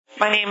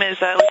My name is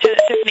Lieutenant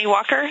Tiffany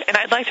Walker, and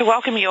I'd like to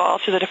welcome you all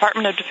to the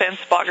Department of Defense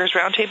Bloggers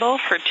Roundtable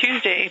for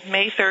Tuesday,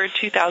 May 3rd,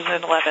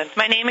 2011.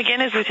 My name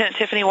again is Lieutenant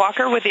Tiffany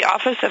Walker with the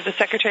Office of the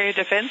Secretary of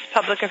Defense,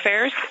 Public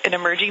Affairs, and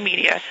Emerging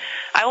Media.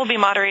 I will be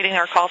moderating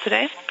our call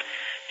today.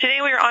 Today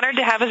we are honored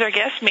to have as our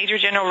guest Major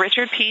General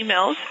Richard P.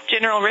 Mills.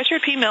 General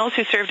Richard P. Mills,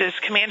 who served as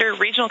Commander,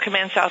 Regional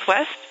Command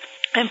Southwest,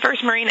 and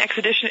 1st Marine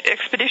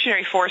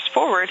Expeditionary Force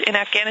Forward in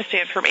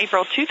Afghanistan from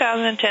April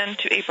 2010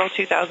 to April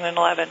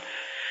 2011.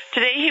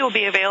 Today he will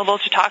be available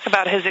to talk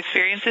about his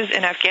experiences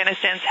in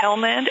Afghanistan's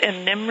Helmand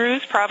and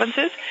Nimruz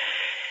provinces,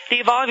 the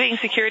evolving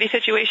security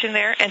situation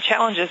there, and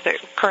challenges that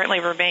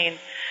currently remain.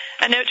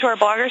 A note to our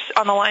bloggers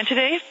on the line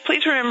today,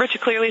 please remember to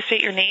clearly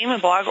state your name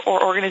and blog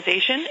or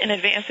organization in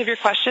advance of your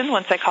question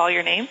once I call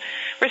your name.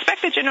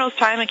 Respect the General's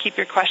time and keep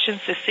your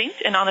questions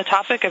succinct and on the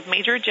topic of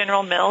Major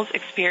General Mills'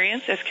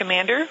 experience as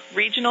Commander,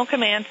 Regional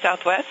Command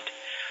Southwest.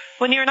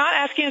 When you're not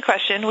asking a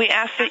question, we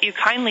ask that you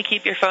kindly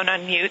keep your phone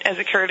on mute as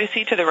a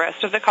courtesy to the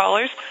rest of the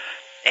callers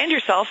and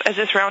yourself, as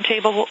this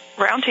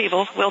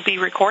roundtable will be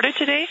recorded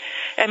today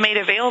and made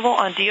available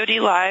on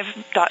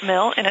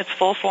DoDLive.mil in its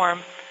full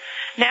form.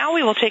 Now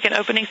we will take an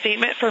opening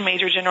statement from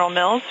Major General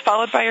Mills,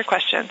 followed by your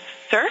questions.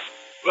 Sir?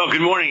 Well, good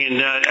morning,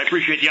 and I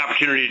appreciate the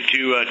opportunity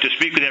to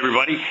speak with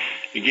everybody.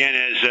 Again,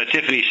 as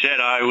Tiffany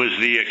said, I was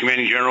the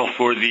commanding general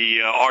for the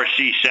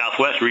RC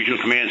Southwest, Regional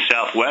Command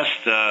Southwest,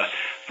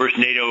 first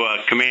NATO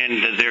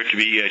command there to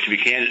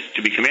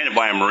be commanded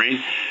by a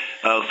Marine.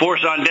 The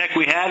force on deck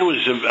we had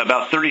was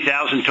about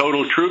 30,000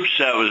 total troops.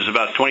 That was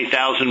about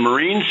 20,000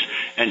 Marines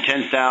and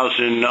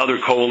 10,000 other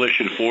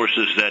coalition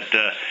forces that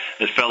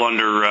fell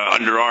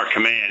under our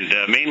command,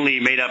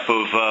 mainly made up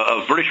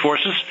of British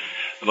forces,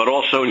 but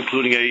also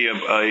including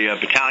a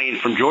battalion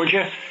from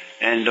Georgia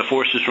and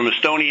forces from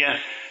Estonia,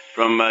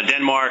 from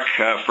Denmark,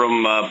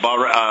 from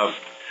the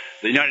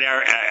United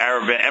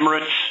Arab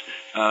Emirates,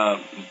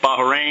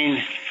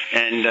 Bahrain,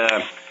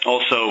 and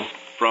also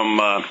from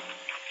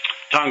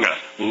Tonga,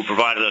 who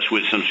provided us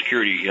with some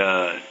security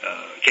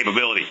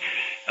capability.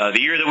 The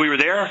year that we were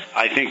there,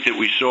 I think that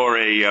we saw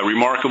a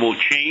remarkable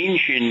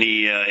change in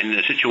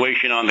the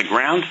situation on the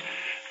ground.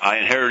 I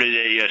inherited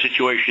a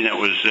situation that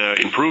was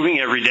improving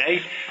every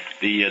day.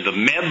 The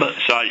MEB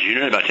size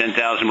unit, about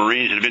 10,000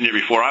 Marines that had been there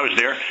before I was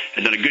there,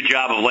 had done a good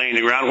job of laying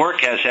the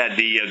groundwork, as had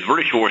the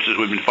British forces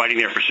who had been fighting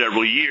there for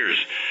several years.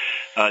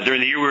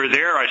 During the year we were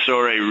there, I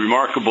saw a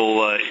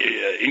remarkable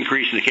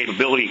increase in the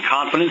capability and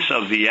confidence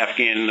of the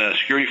Afghan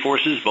security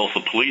forces, both the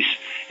police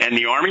and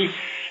the Army.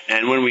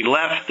 And when we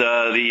left,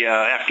 the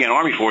Afghan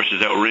Army forces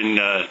that were in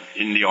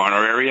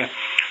our area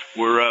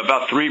were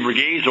about 3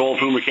 brigades, all of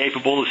whom were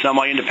capable of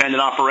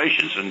semi-independent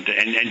operations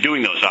and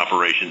doing those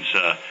operations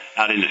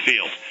out in the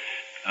field.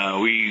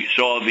 We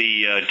saw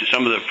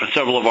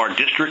several of our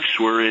districts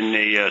were in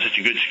such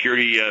a good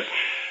security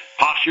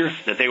posture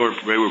that they were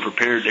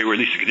prepared. At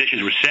least the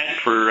conditions were set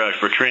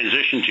for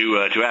transition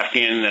to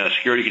Afghan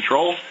security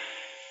control,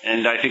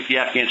 and I think the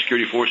Afghan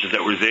security forces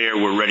that were there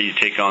were ready to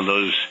take on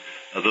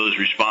those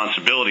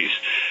responsibilities.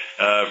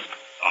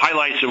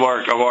 Highlights of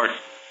our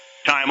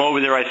time over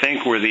there, I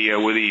think, were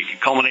the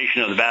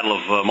culmination of the Battle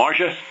of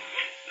Marja,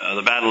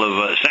 the Battle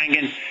of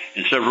Sangin,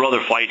 and several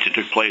other fights that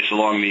took place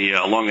along the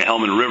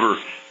Helmand River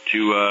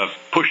to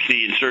push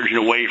the insurgent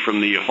away from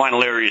the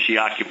final areas he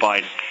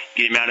occupied,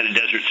 get him out of the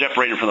desert,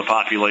 separate him from the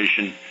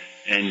population,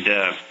 and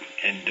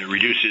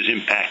reduce his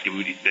impact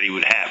that he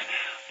would have.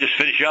 Just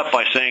finish up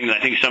by saying that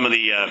I think some of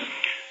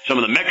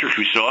the metrics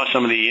we saw,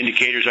 some of the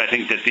indicators, I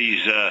think that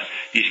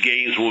these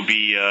gains will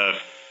be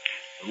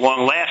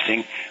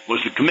long-lasting,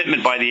 was the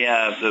commitment by the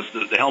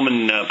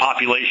Helmand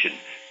population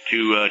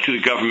to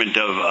the government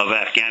of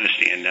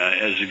Afghanistan,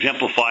 as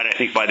exemplified, I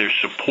think, by their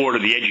support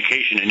of the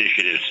education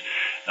initiatives.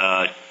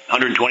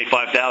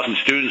 125,000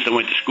 students that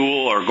went to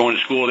school or are going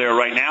to school there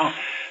right now.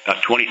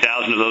 About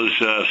 20,000 of those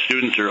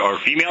students are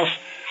females.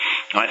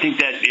 I think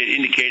that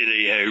indicated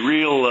a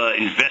real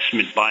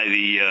investment by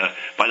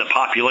the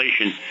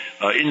population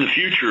in the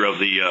future of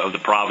the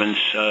province,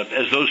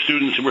 as those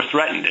students were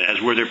threatened,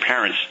 as were their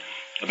parents,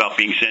 about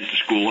being sent to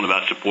school and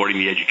about supporting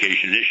the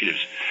education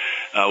initiatives.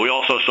 We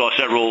also saw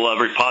several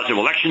very positive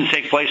elections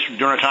take place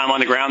during our time on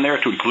the ground there,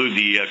 to include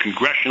the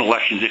congressional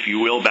elections, if you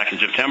will, back in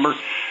September.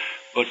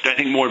 But I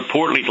think more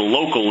importantly, at the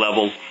local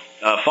level,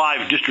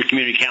 5 district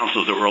community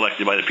councils that were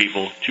elected by the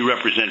people to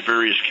represent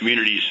various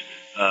communities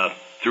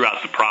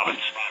throughout the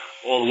province,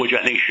 all of which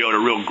I think showed a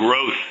real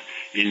growth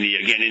in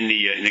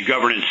the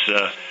governance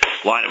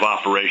line of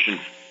operation.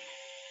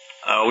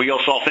 We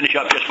also, I'll finish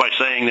up just by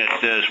saying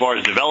that as far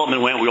as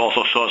development went, we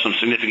also saw some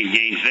significant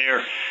gains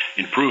there,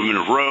 improvement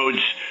of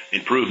roads,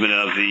 improvement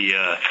of the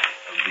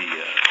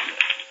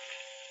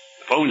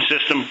phone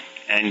system,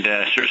 and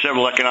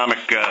several economic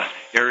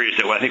areas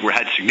that I think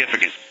had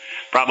significance.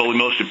 Probably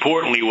most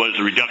importantly was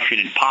the reduction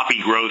in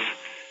poppy growth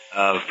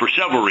for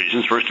several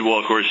reasons. First of all,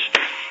 of course,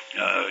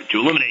 to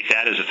eliminate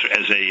that as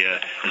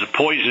a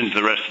poison to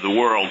the rest of the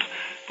world.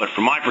 But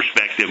from my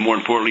perspective, more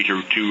importantly, to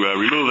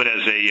remove it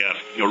as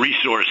a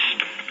resource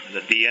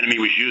that the enemy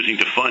was using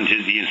to fund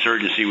the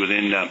insurgency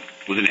within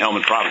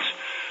Helmand province.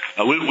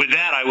 with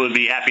that, I would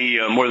be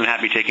more than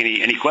happy to take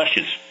any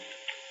questions.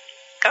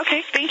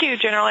 Okay, thank you,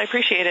 General. I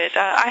appreciate it.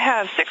 I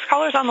have 6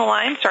 callers on the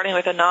line, starting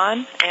with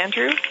Anand,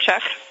 Andrew,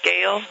 Chuck,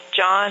 Gail,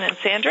 John, and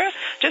Sandra.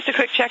 Just a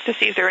quick check to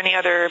see if there are any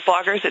other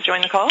bloggers that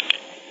joined the call.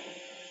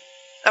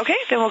 Okay,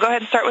 then we'll go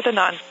ahead and start with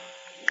Anand.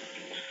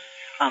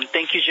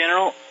 Thank you,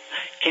 General.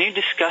 Can you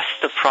discuss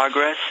the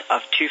progress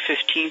of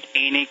 215th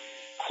ANA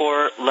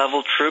Corps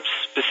level troops,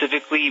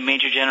 specifically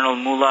Major General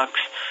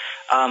Mulak's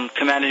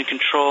Command and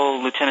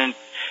Control, Lieutenant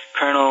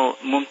Colonel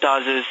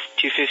Mumtaz's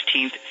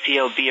 215th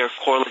CLB or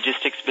Corps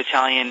Logistics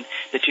Battalion,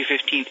 the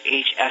 215th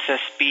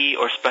HSSB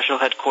or Special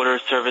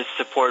Headquarters Service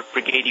Support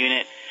Brigade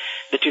Unit,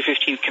 the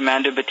 215th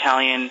Commando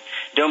Battalion.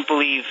 Don't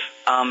believe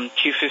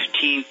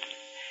 215th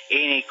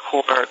ANA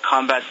Corps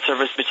Combat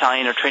Service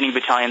Battalion or Training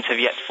Battalions have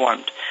yet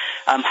formed.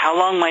 How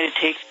long might it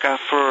take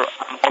for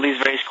all these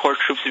various Corps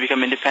troops to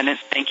become independent?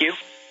 Thank you.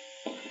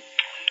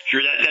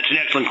 Sure, that's an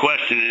excellent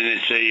question, and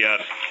it's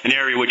an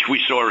area which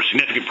we saw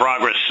significant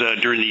progress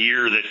during the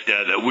year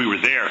that we were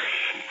there.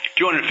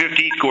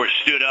 215th Corps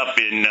stood up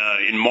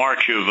in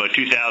March of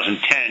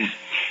 2010.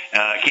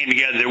 Came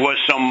together. There was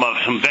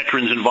some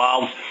veterans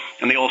involved,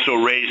 and they also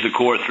raised the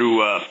Corps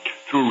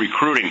through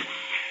recruiting.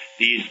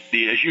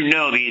 As you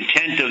know, the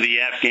intent of the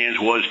Afghans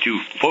was to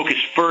focus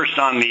first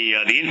on the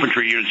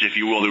infantry units, if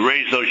you will, to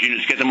raise those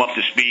units, get them up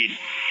to speed,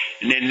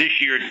 and then this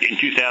year in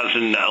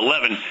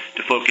 2011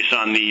 to focus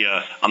on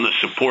the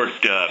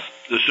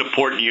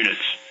support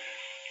units.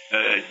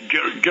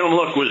 General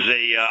Mulak was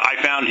I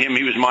found him.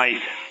 He was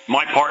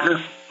my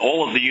partner.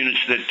 All of the units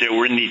that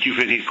were in the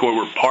 215th Corps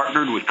were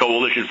partnered with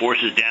coalition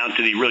forces down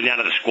to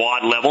the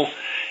squad level.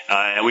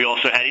 And we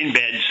also had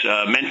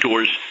embeds,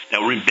 mentors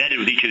that were embedded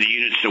with each of the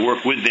units to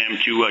work with them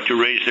to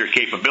raise their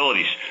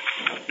capabilities.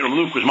 General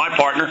Mulak was my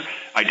partner.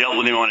 I dealt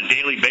with him on a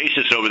daily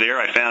basis over there.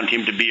 I found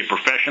him to be a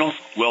professional,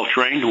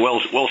 well-trained,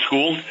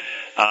 well-schooled,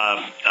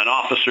 an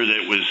officer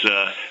that was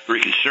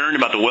very concerned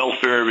about the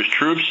welfare of his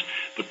troops,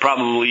 but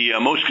probably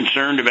most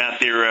concerned about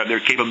their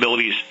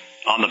capabilities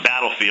on the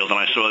battlefield, and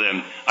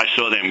I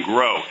saw them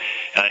grow.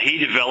 He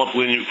developed,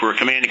 for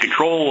command and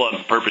control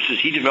purposes,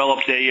 he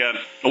developed a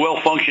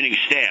well-functioning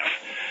staff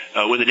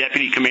with a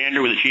deputy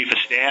commander, with a chief of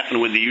staff,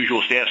 and with the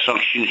usual staff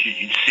functions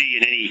you'd see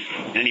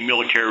in any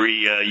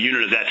military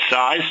unit of that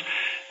size.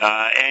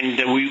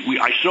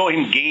 I saw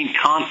him gain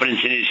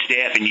confidence in his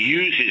staff and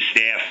use his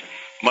staff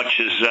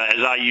much as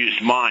I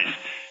used mine.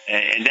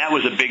 And that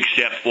was a big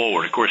step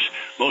forward. Of course,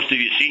 most of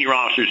the senior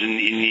officers in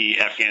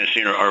the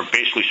Afghanistan are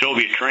basically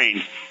Soviet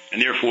trained,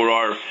 and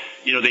therefore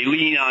they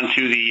lean on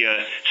to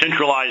the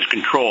centralized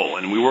control.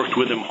 And we worked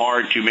with him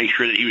hard to make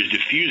sure that he was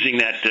diffusing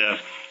that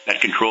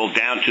control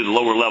down to the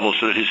lower levels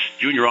so that his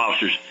junior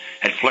officers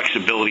had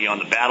flexibility on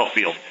the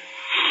battlefield.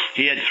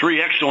 He had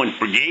 3 excellent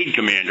brigade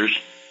commanders,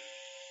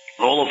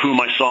 all of whom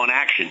I saw in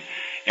action.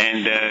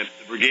 And the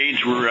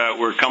brigades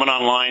were coming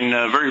online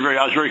I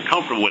was very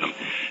comfortable with them.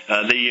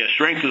 The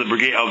strength of the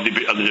brigade of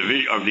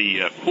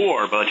the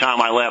Corps by the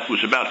time I left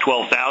was about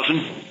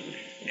 12,000.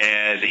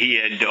 And he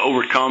had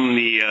overcome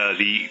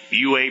the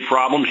UA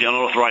problems, the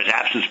unauthorized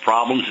absence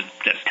problems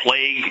that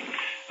plague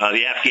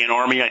the Afghan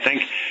army, I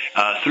think,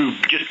 through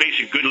just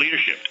basic good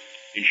leadership,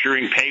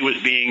 ensuring pay was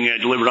being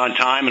delivered on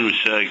time and was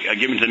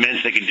given to the men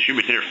so they could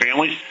distribute to their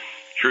families,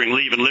 ensuring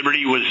leave and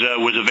liberty was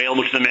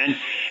available to the men,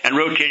 and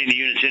rotating the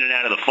units in and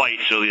out of the fight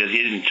so that they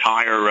didn't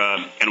tire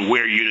and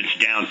wear units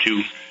down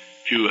too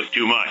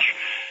much.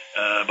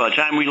 By the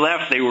time we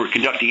left, they were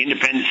conducting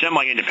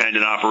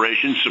semi-independent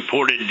operations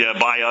supported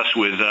by us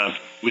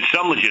with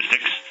some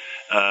logistics,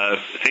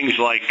 things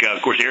like,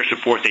 of course, air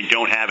support they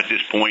don't have at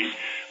this point.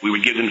 We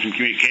would give them some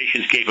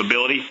communications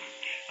capability.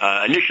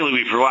 Initially,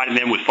 we provided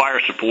them with fire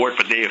support,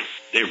 but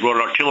they've brought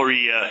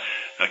artillery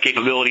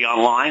capability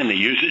online, and they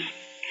use it.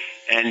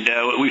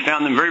 And we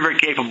found them very, very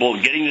capable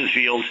of getting to the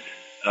field,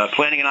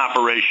 planning an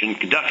operation,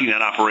 conducting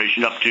that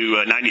operation up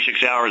to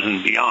 96 hours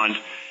and beyond,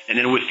 and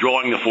then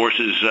withdrawing the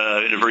forces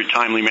in a very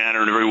timely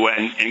manner, and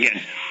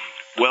again,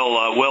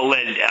 well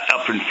led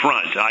up in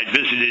front. I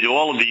visited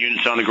all of the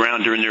units on the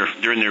ground during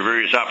their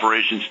various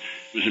operations.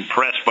 Was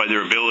impressed by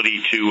their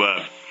ability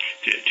to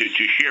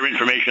share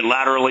information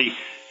laterally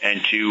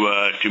and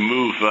to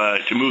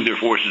move their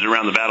forces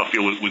around the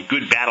battlefield with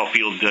good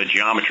battlefield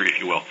geometry, if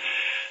you will.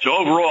 So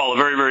overall, a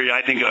very, very,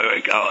 I think,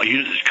 a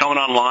unit that's coming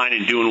online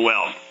and doing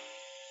well.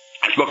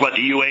 I spoke about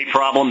the UA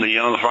problem, the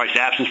unauthorized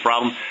absence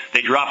problem.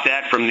 They dropped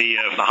that from the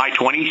high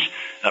 20s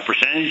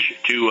percentage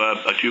to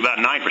about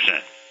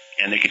 9%,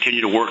 and they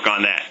continue to work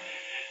on that.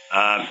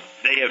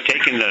 They have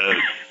taken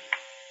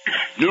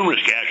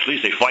numerous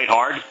casualties. They fight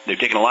hard. They've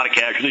taken a lot of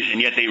casualties,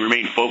 and yet they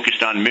remain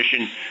focused on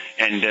mission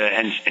and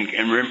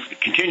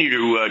continue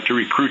to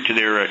recruit to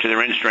their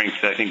end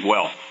strength, I think,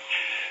 well.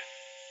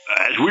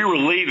 As we were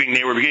leaving,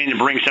 they were beginning to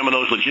bring some of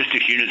those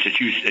logistics units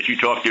that you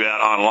talked about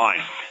online.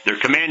 Their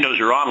commandos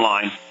are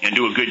online and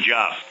do a good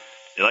job.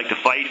 They like to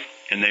fight,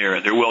 and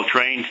they're well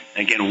trained.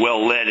 Again,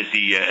 well led at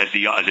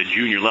the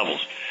junior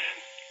levels.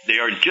 They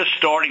are just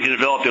starting to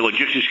develop their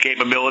logistics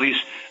capabilities.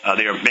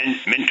 They are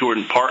mentored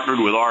and partnered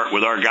with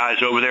our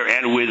guys over there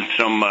and with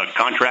some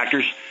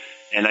contractors.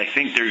 And I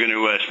think they're going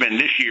to spend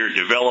this year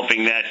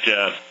developing that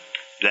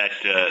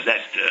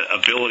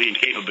ability and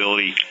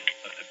capability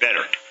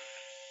better.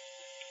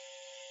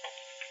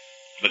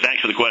 But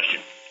thanks for the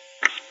question.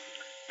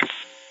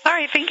 All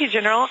right, thank you,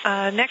 General.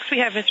 Next we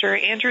have Mr.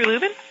 Andrew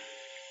Lubin.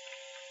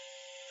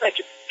 Thank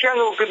you.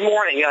 General, good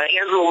morning.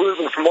 Andrew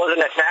Lubin from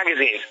Leatherneck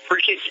Magazine.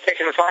 Appreciate you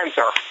taking the time,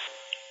 sir.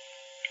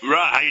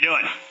 Hoorah, how you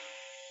doing?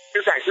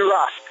 Good, thanks.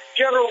 Hoorah.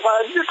 General,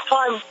 this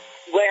time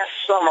last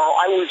summer,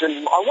 I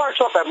want to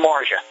talk about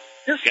Marja.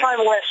 This time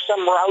last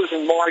summer, I was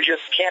in Marja,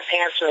 Camp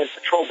Hansen and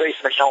Patrol Base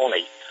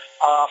McKelney.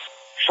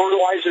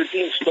 Fertilizer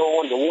being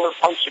stolen, the water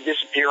pumps are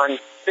disappearing.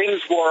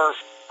 Things were,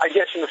 I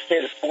guess, in the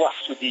state of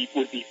flux would be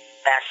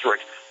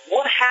accurate.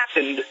 What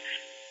happened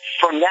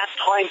from that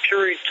time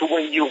period to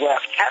when you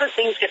left? How did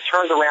things get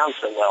turned around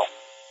so well?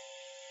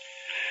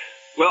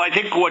 Well, I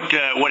think what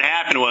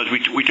happened was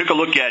we took a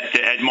look at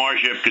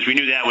Marja because we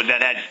knew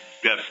that had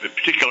a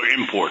particular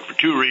import for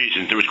two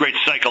reasons. There was great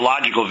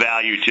psychological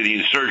value to the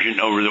insurgent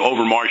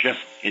over Marja.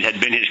 It had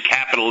been his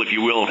capital, if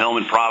you will, of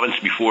Helmand province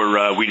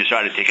before we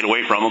decided to take it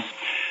away from him.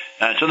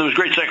 So there was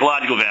great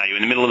psychological value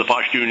in the middle of the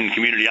Pashtun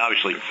community,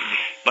 obviously.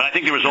 But I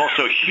think there was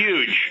also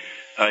huge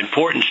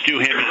importance to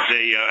him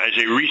as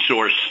a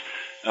resource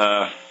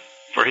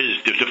for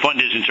to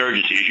fund his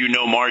insurgency. As you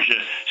know, Marja,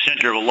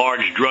 center of a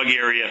large drug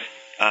area,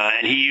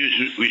 and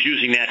he was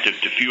using that to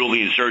fuel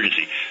the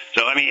insurgency.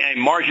 So, I mean,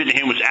 Marja to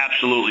him was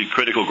absolutely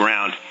critical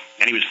ground,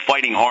 and he was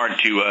fighting hard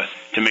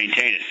to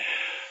maintain it.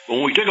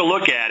 When we took a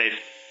look at it,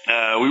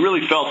 we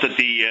really felt that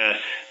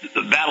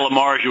the Battle of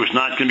Marja was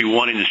not going to be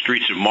won in the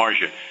streets of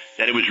Marja,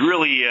 that it was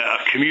really a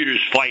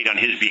commuter's fight on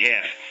his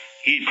behalf.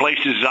 He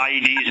placed his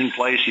IEDs in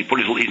place. He put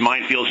his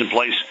minefields in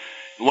place.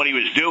 What he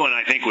was doing,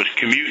 I think, was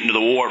commuting to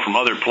the war from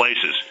other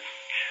places.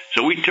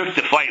 So we took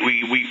the fight.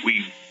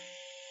 We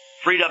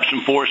freed up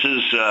some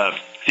forces,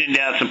 thinned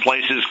out some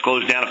places,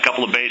 closed down a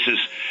couple of bases,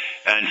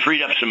 and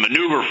freed up some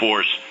maneuver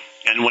force,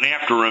 and went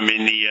after him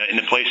in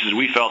the places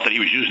we felt that he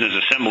was using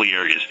as assembly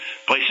areas,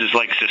 places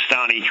like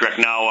Sistani,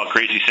 Treknawa,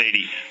 Crazy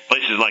Sadie,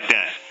 places like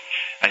that.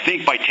 I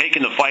think by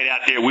taking the fight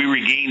out there, we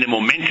regained the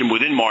momentum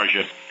within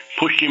Marja,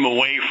 pushed him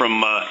away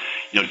from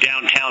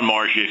downtown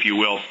Marja, if you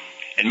will,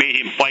 and made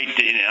him fight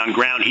on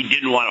ground he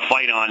didn't want to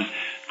fight on,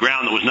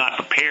 ground that was not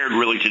prepared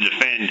really to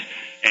defend.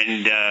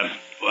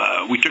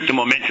 And we took the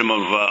momentum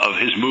of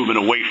his movement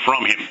away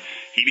from him.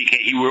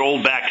 He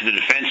rolled back to the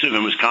defensive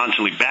and was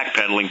constantly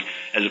backpedaling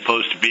as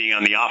opposed to being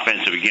on the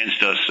offensive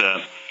against us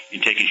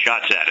and taking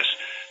shots at us.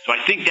 So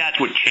I think that's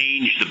what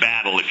changed the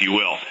battle, if you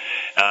will.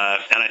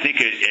 And I think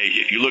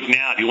if you look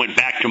now, if you went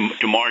back to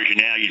Marja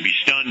now, you'd be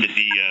stunned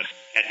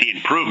at the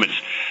improvements.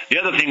 The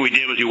other thing we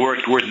did was we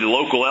worked with the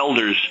local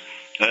elders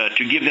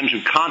to give them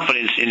some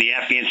confidence in the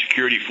Afghan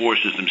security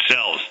forces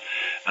themselves.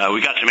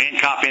 We got some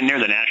ANCOP in there,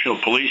 the National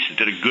Police, that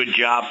did a good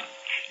job.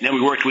 And then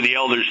we worked with the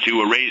elders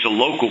to raise a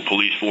local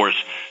police force,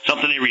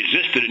 something they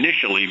resisted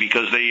initially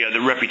because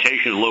the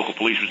reputation of the local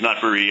police was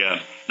not very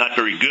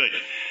good.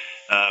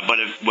 But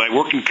by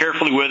working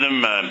carefully with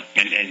them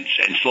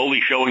and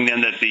slowly showing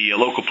them that the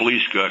local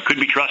police could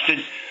be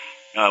trusted,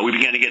 we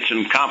began to get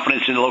some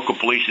confidence in the local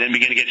police, and then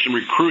began to get some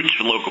recruits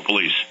from local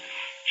police.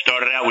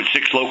 Started out with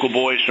 6 local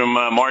boys from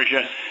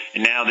Marja,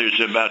 and now there's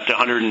about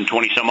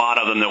 120 some odd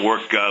of them that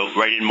work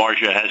right in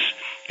Marja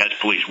as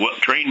police,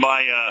 trained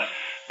by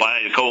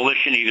the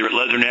coalition, either at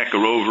Leatherneck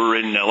or over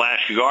in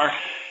Lashkar,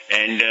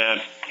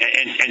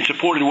 and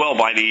supported well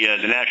by the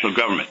national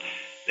government.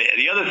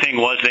 The other thing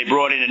was they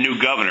brought in a new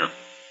governor.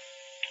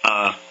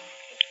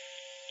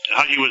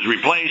 Haji was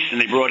replaced,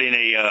 and they brought in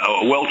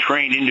a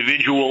well-trained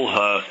individual,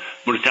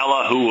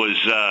 Murtala, who was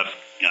a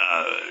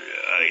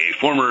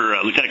former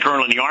lieutenant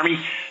colonel in the Army,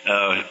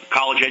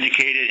 college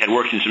educated, had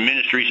worked in some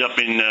ministries up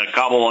in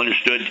Kabul,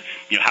 understood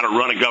how to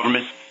run a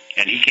government.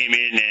 And he came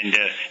in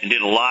and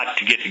did a lot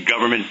to get the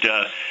government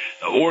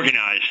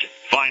organized,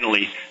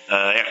 finally,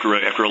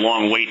 after a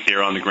long wait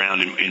there on the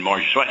ground in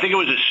Marja. So I think it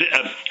was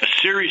a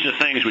series of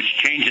things which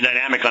changed the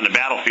dynamic on the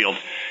battlefield,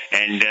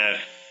 and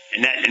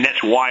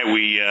that's why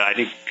we, I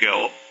think,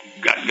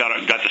 got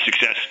the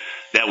success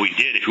that we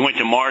did. If you went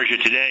to Marja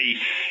today,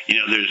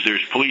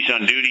 there's police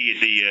on duty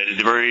at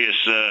the various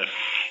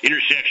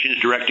intersections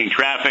directing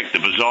traffic. The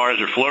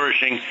bazaars are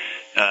flourishing.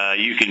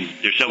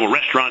 There's several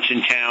restaurants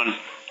in town.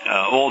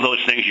 All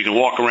those things, you can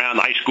walk around.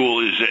 The high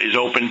school is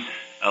open.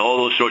 All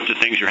those sorts of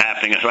things are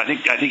happening. So I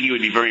think you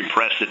would be very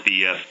impressed at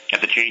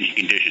the changing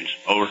conditions.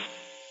 Over.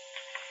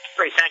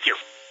 Great, thank you.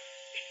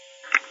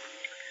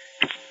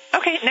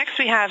 Okay, next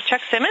we have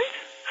Chuck Simmons.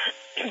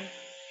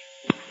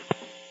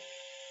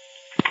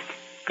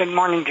 Good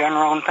morning,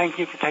 General, and thank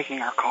you for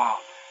taking our call.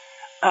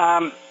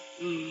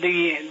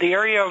 The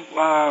area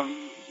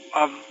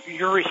of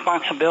your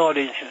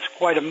responsibilities is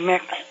quite a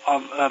mix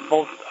of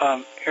both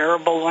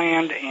arable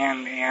land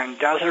and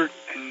desert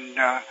and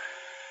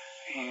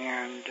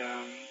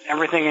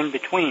everything in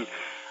between.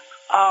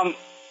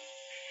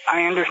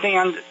 I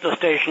understand the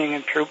stationing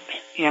of troops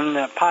in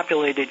the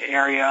populated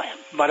area,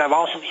 but I've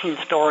also seen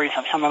stories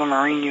of some of the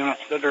Marine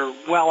units that are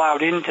well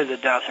out into the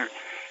desert.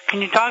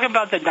 Can you talk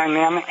about the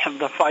dynamics of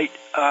the fight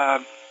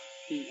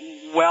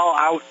well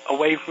out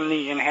away from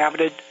the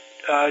inhabited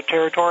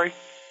territory?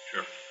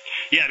 Sure.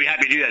 Yeah, I'd be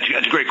happy to do that.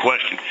 That's a great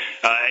question.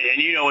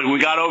 And you know, when we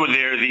got over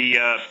there, the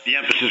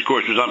emphasis, of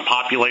course, was on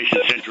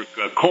population-centric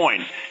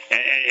coin,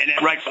 and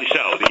rightfully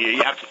so.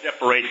 You have to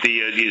separate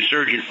the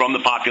insurgent from the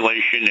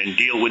population and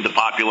deal with the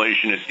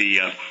population at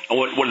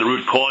what are the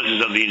root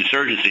causes of the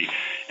insurgency,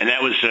 and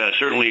that was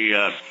certainly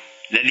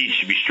that needs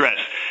to be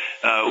stressed.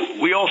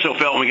 We also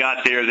felt when we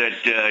got there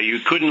that you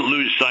couldn't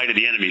lose sight of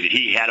the enemy. That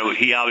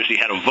he obviously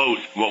had a vote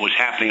in what was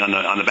happening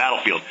on the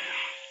battlefield.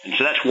 And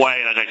so that's why,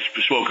 as I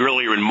spoke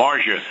earlier in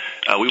Marja,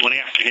 we went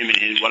after him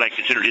in what I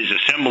considered his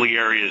assembly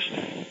areas,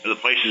 the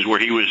places where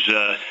he was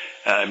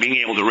being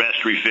able to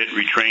rest, refit,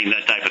 retrain,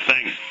 that type of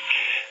thing.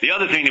 The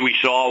other thing that we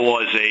saw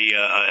was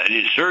an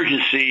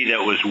insurgency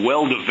that was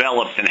well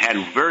developed and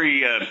had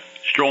very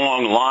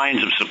strong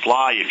lines of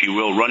supply, if you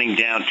will, running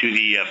down to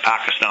the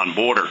Pakistan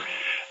border.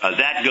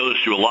 That goes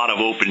through a lot of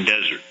open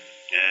desert.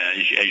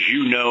 As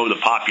you know,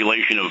 the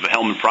population of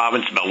Helmand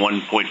province, about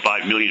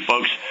 1.5 million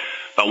folks,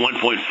 about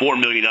 1.4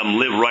 million of them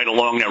live right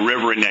along that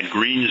river in that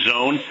green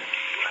zone,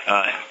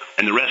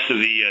 and the rest of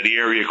the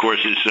area, of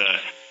course,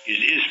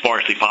 is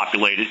sparsely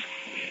populated.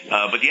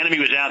 But the enemy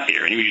was out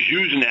there, and he was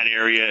using that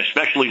area,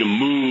 especially to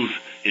move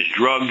his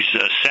drugs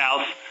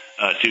south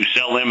to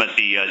sell them at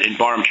in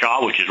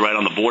Baram-Chal, which is right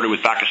on the border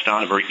with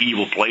Pakistan, a very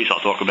evil place. I'll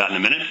talk about in a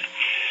minute.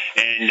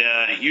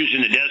 And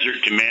using the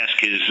desert to mask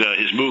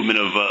his movement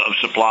of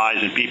supplies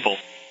and people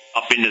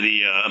up into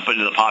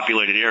the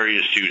populated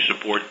areas to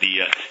support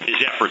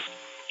his efforts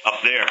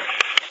up there.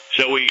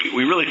 So we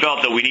really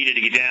felt that we needed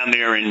to get down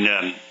there and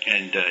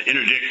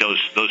interdict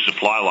those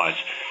supply lines.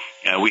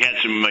 We had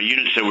some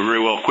units that were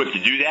very well equipped to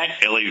do that.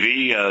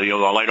 LAV,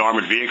 our light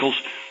armored vehicles,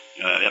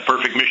 a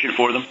perfect mission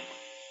for them.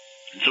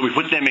 And so we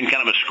put them in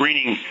kind of a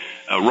screening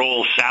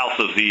role south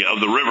of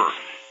the river,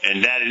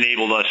 and that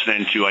enabled us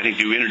then to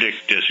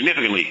interdict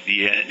significantly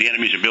the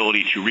enemy's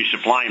ability to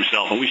resupply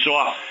himself. And we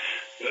saw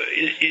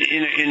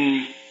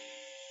in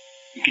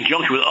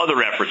conjunction with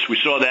other efforts, we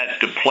saw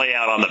that to play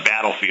out on the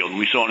battlefield. And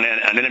we saw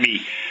an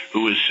enemy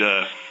who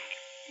was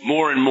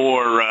more and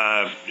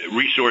more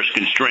resource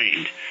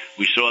constrained.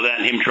 We saw that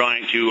in him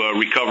trying to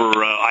recover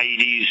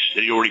IEDs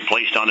that he already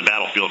placed on the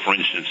battlefield, for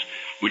instance,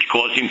 which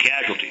caused him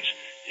casualties.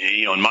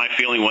 And my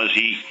feeling was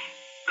he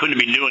couldn't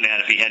have been doing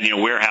that if he had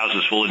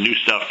warehouses full of new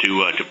stuff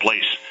to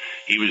place.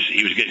 He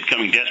was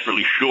coming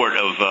desperately short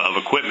of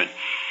equipment.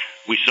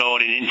 We saw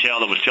it in intel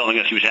that was telling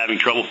us he was having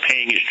trouble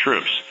paying his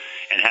troops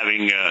and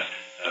having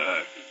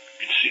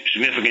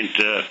significant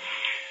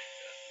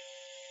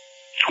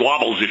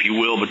squabbles, if you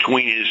will,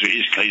 between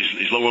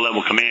his lower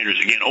level commanders,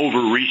 again, over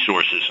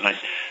resources. And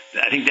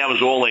I think that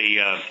was all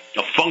a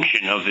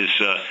function of this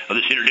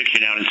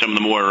interdiction out in some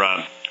more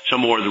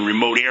of the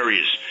remote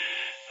areas.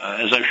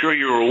 As I'm sure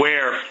you're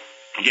aware,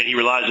 again, he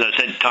relies, as I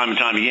said time and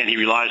time again, he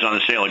relies on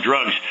the sale of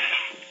drugs.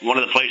 One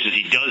of the places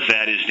he does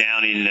that is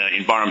down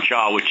in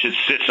Baram-Chal, which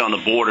sits on the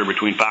border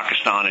between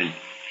Pakistan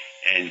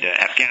and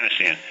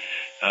Afghanistan.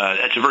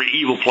 That's a very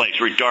evil place,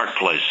 very dark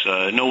place.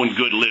 No one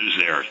good lives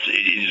there.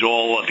 It's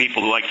all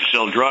people who like to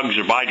sell drugs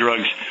or buy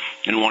drugs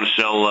and want to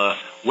sell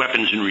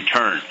weapons in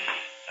return.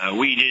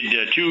 We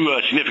did two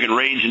significant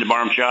raids into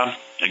Baram-Chal,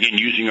 again,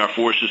 using our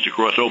forces to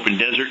cross open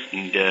desert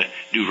and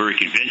do very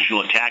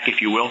conventional attack,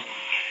 if you will.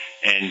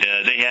 And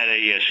they had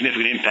a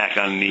significant impact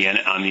on the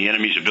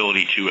enemy's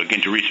ability to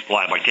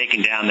resupply by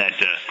taking down that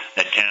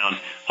town,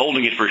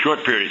 holding it for a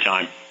short period of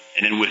time,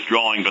 and then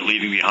withdrawing, but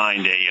leaving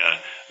behind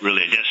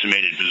really a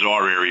decimated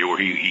bazaar area where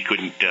he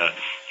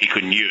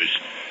couldn't use.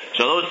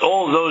 So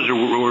all of those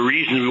were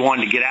reasons we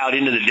wanted to get out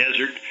into the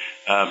desert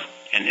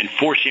and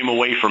force him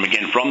away from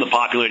the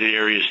populated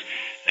areas,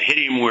 hit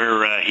him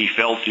where he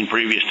felt in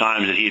previous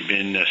times that he had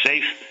been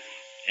safe,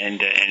 and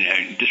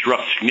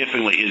disrupt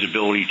significantly his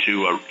ability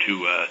to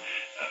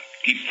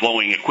keep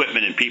flowing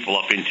equipment and people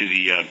up into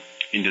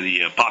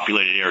the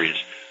populated areas.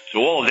 So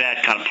all of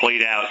that kind of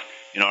played out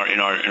in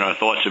our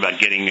thoughts about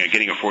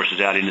getting our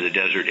forces out into the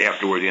desert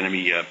after where the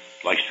enemy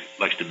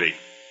likes to be.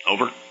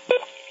 Over.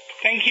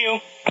 Thank you.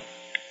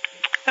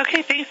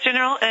 Okay, thanks,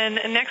 General. And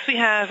next we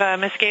have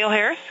Ms. Gail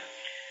Harris.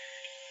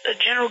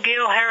 General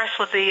Gail Harris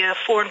with the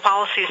Foreign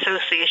Policy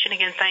Association.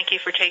 Again, thank you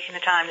for taking the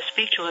time to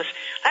speak to us.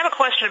 I have a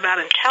question about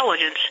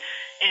intelligence,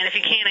 and if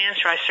you can't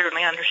answer, I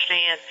certainly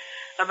understand.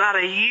 About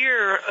a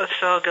year or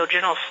so ago,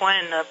 General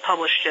Flynn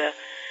published a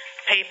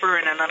paper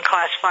in an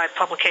unclassified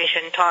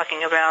publication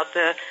talking about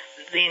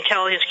the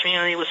intelligence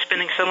community was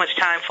spending so much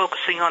time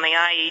focusing on the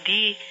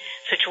IED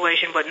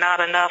situation, but not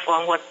enough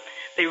on what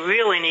they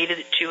really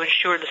needed to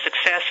ensure the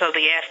success of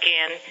the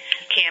Afghan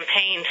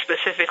campaign,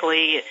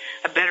 specifically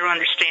a better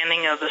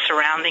understanding of the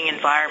surrounding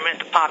environment,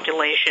 the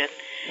population,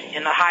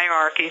 and the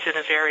hierarchies in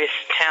the various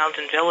towns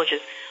and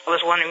villages. I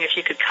was wondering if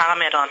you could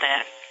comment on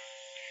that.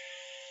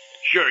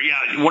 Sure,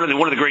 yeah. One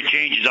of the great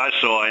changes I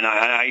saw, and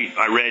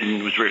I read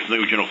and was very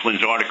familiar with General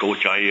Flynn's article,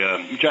 which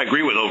I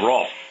agree with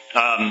overall.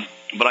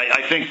 But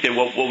I think that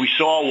what we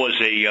saw was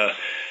a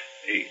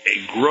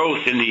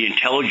growth in the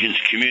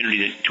intelligence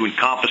community to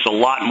encompass a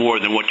lot more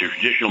than what the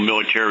traditional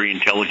military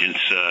intelligence,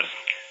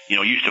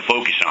 used to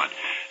focus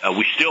on.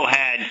 We still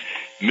had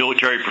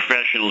military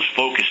professionals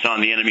focused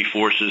on the enemy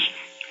forces,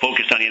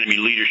 focused on enemy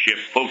leadership,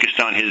 focused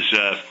on his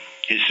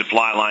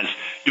supply lines,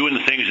 doing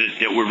the things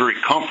that we're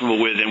very comfortable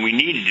with and we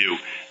need to do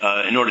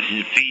in order to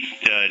defeat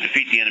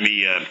the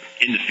enemy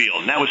in the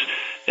field. And that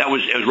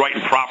was right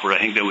and proper. I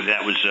think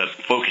that was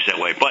focused that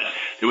way. But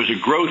there was a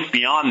growth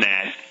beyond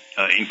that,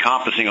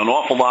 encompassing an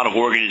awful lot of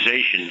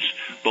organizations,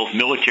 both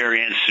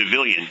military and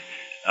civilian,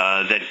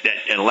 that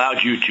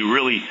allowed you to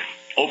really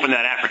open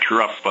that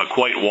aperture up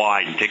quite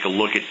wide and take a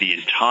look at the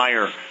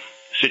entire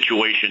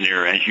situation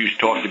there, as you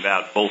talked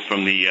about, both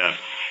from the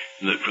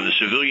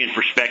civilian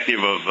perspective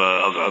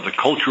of the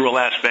cultural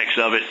aspects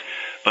of it,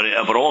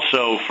 but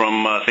also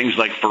from things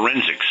like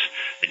forensics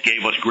that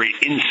gave us great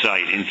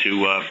insight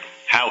into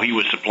how he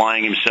was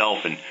supplying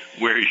himself and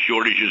where his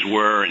shortages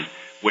were and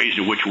ways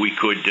in which we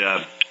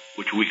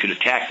could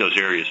attack those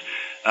areas.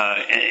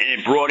 And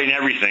it brought in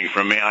everything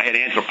from I had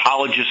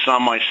anthropologists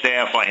on my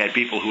staff. I had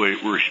people who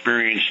were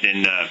experienced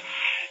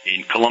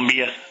in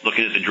Colombia,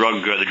 looking at the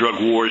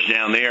drug wars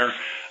down there.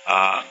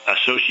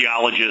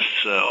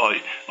 Sociologists,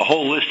 a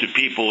whole list of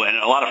people, and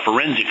a lot of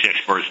forensics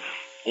experts,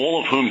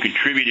 all of whom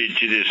contributed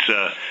to this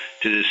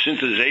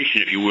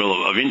synthesization, if you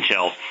will, of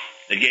intel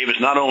that gave us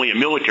not only a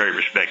military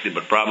perspective,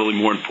 but probably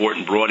more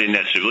important, brought in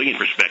that civilian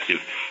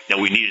perspective that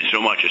we needed so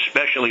much,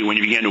 especially when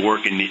you began to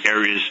work in the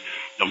areas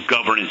of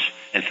governance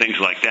and things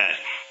like that.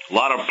 A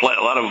lot of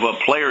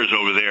players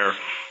over there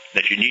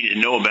that you needed to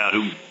know about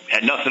who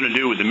had nothing to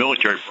do with the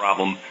military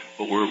problem,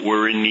 but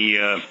were in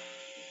the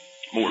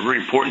were very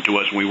important to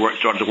us when we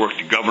started to work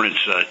the governance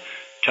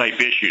type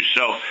issues.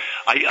 So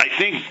I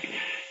think,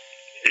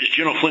 as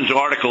General Flynn's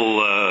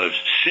article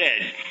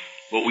said,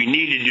 what we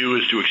need to do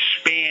is to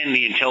expand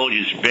the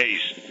intelligence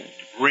base,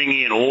 to bring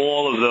in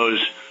all of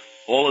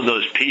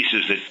those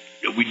pieces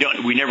that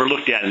we never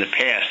looked at in the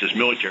past as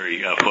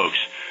military folks.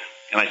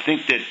 And I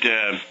think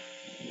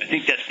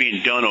that's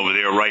being done over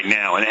there right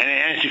now, and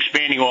it's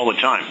expanding all the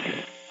time.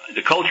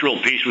 The cultural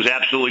piece was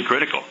absolutely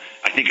critical.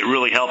 I think it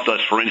really helped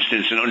us, for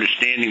instance, in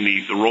understanding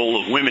the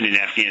role of women in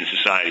Afghan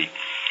society.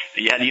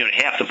 You had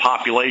half the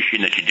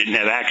population that you didn't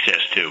have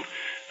access to.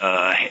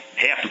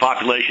 Half the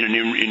population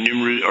in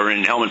Nimruz or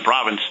in Helmand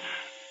province,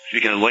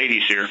 speaking of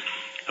ladies here,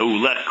 who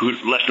less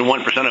than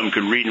 1% of them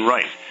could read and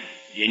write.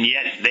 And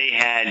yet they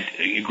had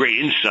a great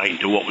insight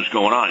into what was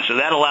going on. So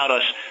that allowed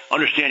us,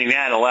 understanding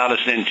that allowed us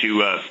then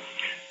to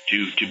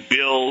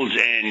build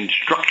and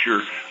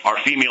structure our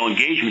female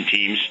engagement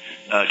teams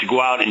to go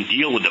out and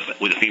deal with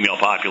the female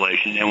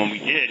population. And when we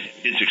did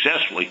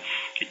successfully,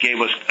 it gave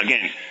us,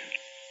 again,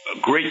 a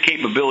great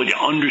capability to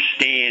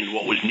understand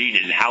what was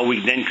needed and how we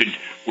then could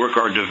work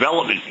our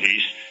development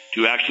piece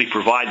to actually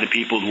provide the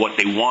people what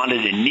they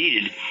wanted and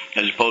needed,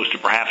 as opposed to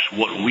perhaps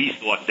what we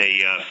thought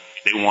they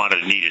wanted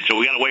and needed. So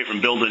we got away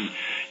from building,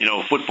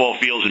 football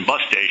fields and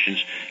bus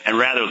stations, and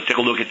rather take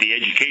a look at the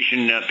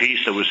education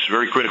piece that was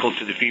very critical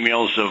to the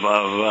females of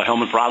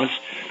Helmand province,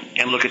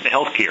 and look at the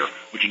health care,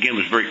 which again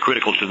was very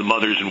critical to the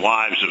mothers and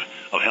wives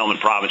of Helmand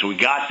province. And we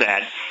got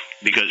that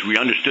because we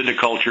understood the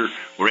culture.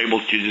 We're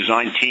able to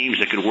design teams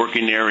that could work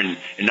in there and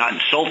not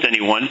insult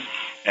anyone,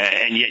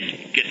 and yet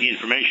get the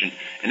information.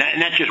 And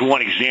that's just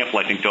one example,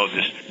 I think, though, of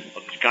this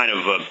kind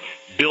of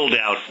build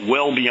out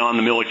well beyond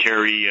the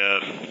military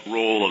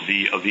role of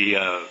the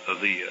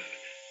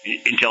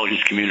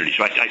intelligence community.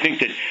 So I think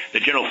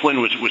that General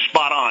Flynn was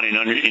spot on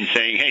in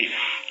saying, hey,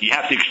 you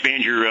have to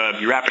expand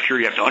your aperture.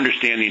 You have to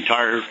understand the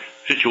entire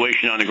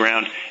situation on the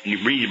ground, and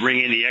you bring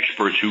in the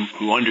experts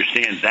who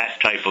understand that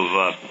type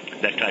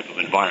of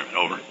environment.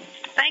 Over.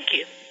 Thank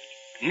you.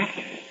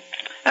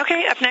 Mm-hmm.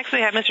 Okay, up next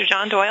we have Mr.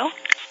 John Doyle.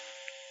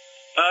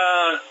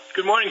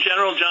 Good morning,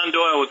 General. John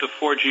Doyle with the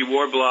 4G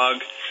War Blog.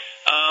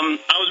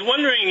 I was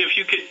wondering if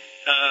you could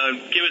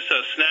give us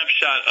a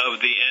snapshot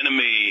of the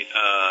enemy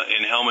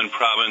in Helmand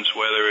province,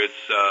 whether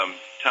it's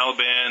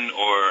Taliban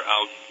or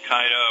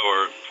Al-Qaeda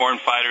or foreign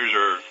fighters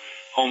or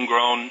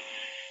homegrown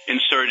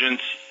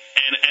insurgents.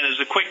 And as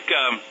a quick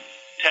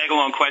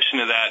tag-along question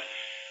to that,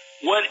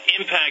 what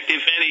impact,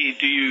 if any,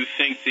 do you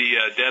think the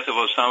death of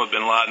Osama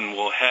bin Laden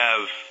will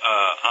have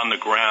on the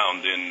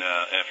ground in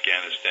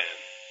Afghanistan?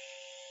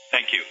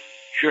 Thank you.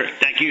 Sure.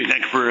 Thank you.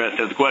 Thank you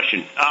for the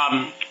question.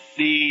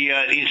 The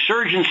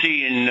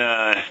insurgency in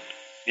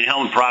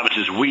Helmand province,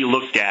 as we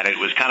looked at it,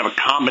 was kind of a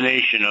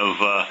combination of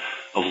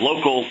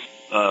local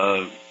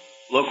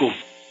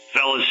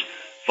fellas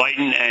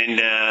fighting and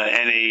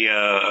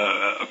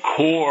a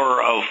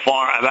core of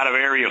about an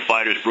area of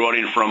fighters brought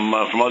in from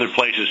other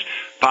places,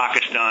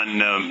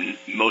 Pakistan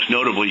most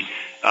notably,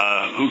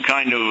 who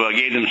kind of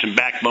gave them some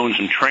backbone,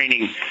 some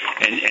training,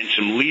 and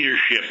some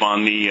leadership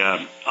on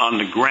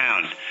the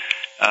ground.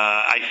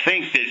 I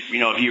think that, if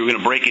you were going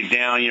to break it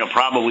down,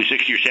 probably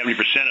 60 or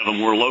 70% of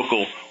them were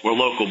local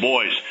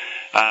boys.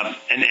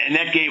 And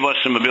that gave us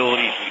some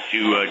ability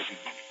to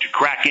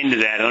crack into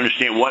that and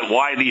understand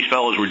why these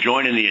fellows were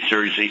joining the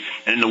insurgency,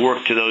 and then to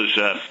work to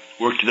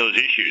those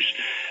issues.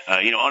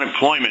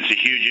 Unemployment's a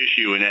huge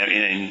issue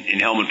in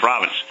Helmand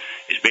Province.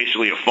 It's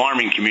basically a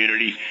farming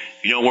community.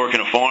 If you don't work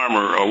in a farm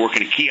or work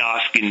in a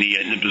kiosk in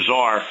the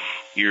bazaar,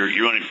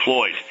 you're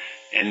unemployed.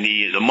 And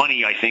the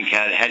money, I think,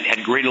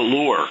 had great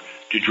allure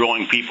to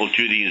drawing people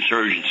to the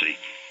insurgency.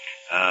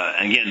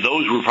 Again,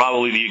 those were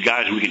probably the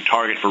guys we can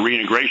target for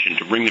reintegration,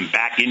 to bring them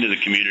back into the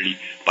community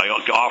by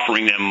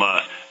offering them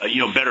a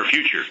better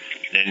future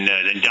than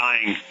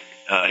dying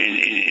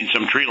in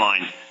some tree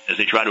line as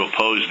they try to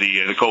oppose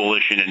the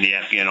coalition and the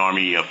Afghan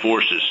army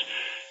forces.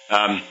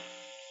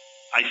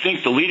 I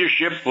think the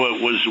leadership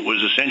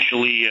was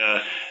essentially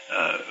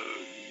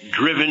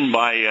driven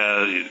by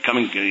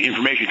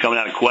information coming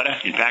out of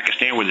Quetta in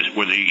Pakistan, where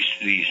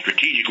the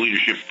strategic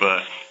leadership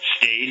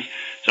stayed.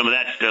 Some of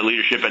that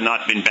leadership had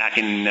not been back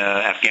in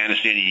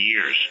Afghanistan in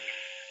years.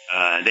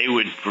 They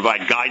would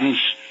provide guidance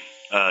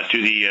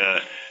to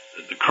the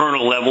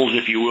colonel levels,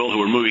 if you will, who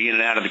were moving in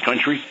and out of the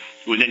country,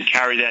 who would then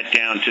carry that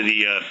down to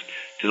the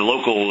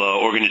local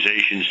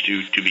organizations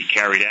to be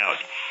carried out.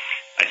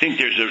 I think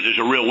there's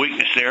a real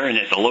weakness there, and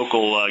that the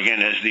local,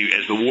 again, as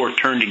the war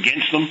turned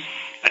against them,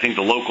 I think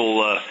the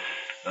local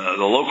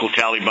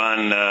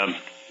Taliban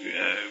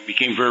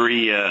became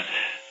very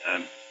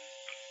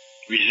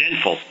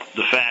resentful of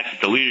the fact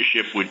that the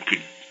leadership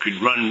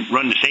could run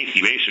to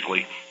safety,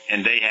 basically,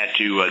 and they had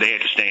to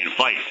stay and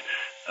fight.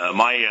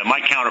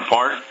 My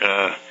counterpart,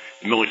 the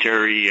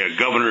military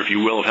governor, if you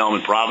will, of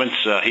Helmand Province,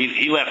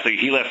 he left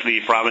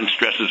the province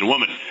dressed as a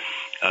woman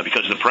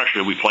because of the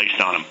pressure we placed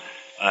on him,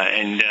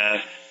 and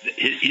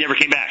he never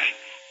came back.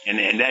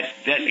 And that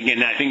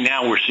again, I think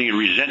now we're seeing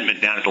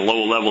resentment down at the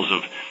lower levels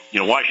of,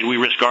 why should we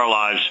risk our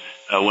lives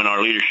when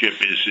our leadership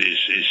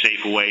is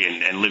safe away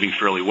and living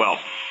fairly well.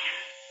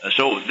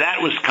 So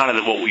that was kind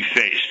of what we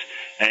faced,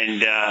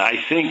 and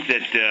I think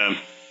that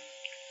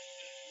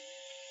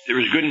there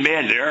was good and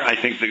bad there. I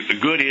think the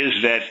good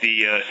is that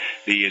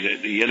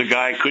the other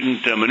guy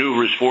couldn't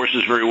maneuver his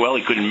forces very well.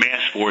 He couldn't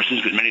mass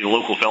forces because many of the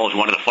local fellows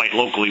wanted to fight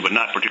locally, but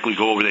not particularly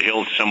go over the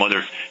hill to some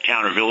other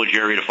town or village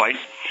area to fight.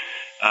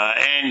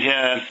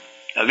 And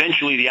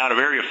eventually the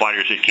out-of-area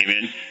fighters that came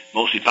in,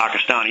 mostly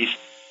Pakistanis,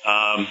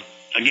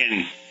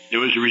 again, there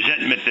was a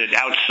resentment that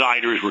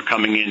outsiders were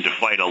coming in to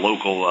fight a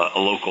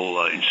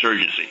local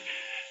insurgency.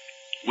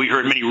 We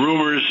heard many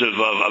rumors of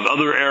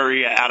other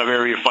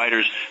out-of-area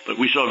fighters, but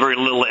we saw very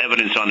little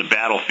evidence on the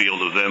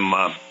battlefield of them,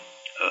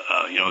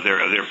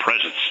 their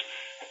presence.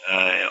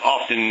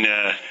 Often,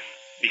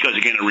 because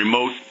again, a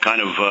remote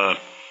kind of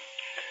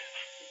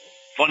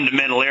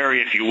fundamental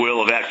area, if you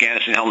will, of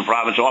Afghanistan Helmand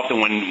Province. Often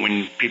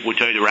when people would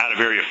tell you there were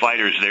out-of-area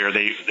fighters there,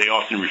 they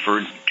often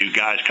referred to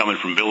guys coming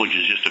from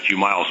villages just a few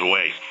miles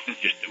away,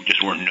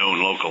 just weren't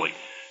known locally.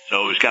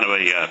 So it was kind of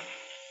a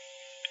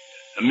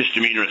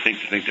misdemeanor, I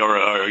think, or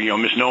a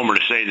misnomer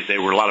to say that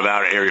there were a lot of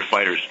out-of-area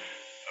fighters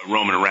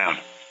roaming around.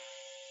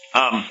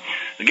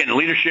 Again, the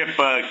leadership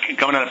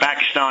coming out of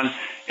Pakistan,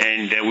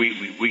 and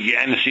we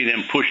began to see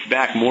them pushed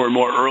back more and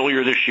more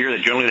earlier this year.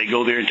 That generally they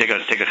go there and take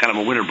a kind of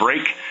a winter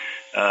break.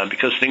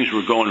 Because things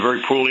were going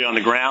very poorly on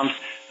the ground,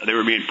 they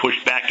were being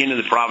pushed back into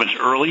the province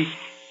early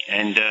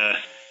and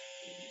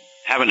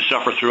having to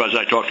suffer through, as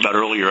I talked about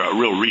earlier, a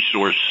real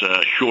resource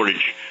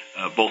shortage,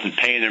 both in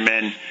paying their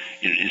men,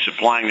 in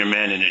supplying their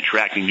men, and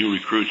attracting new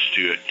recruits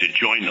to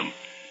join them.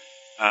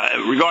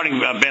 Regarding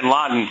bin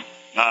Laden,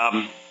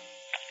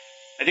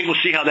 I think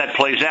we'll see how that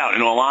plays out,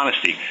 in all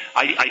honesty.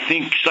 I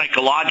think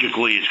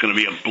psychologically it's going to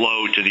be a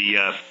blow to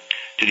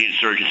the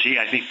insurgency,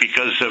 I think,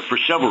 because for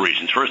several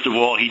reasons. First of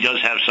all, he does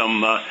have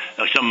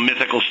some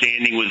mythical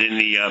standing within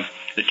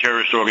the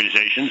terrorist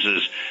organizations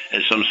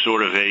as some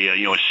sort of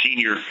a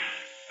senior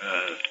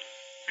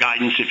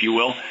guidance, if you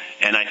will.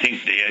 And I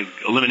think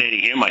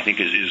eliminating him, I think,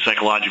 is a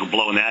psychological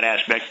blow in that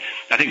aspect.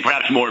 I think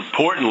perhaps more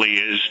importantly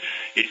is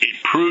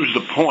it proves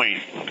the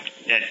point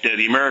that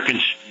the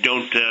Americans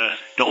don't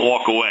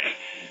walk away.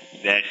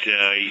 That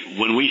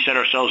when we set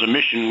ourselves a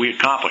mission, we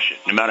accomplish it,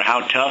 no matter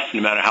how tough,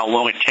 no matter how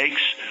long it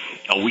takes.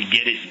 We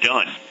get it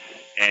done,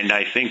 and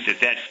I think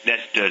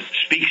that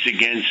speaks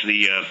against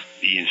the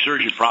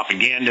insurgent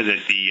propaganda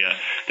that the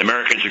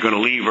Americans are going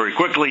to leave very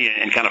quickly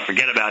and kind of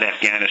forget about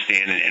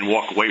Afghanistan and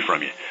walk away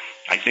from you.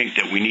 I think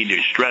that we need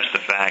to stress the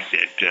fact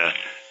that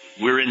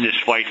we're in this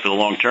fight for the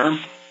long term,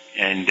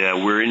 and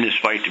we're in this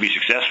fight to be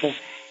successful,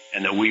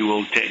 and that we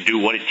will do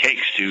what it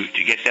takes to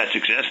get that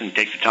success and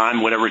take the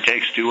time, whatever it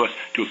takes to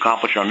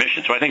accomplish our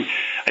mission. So I think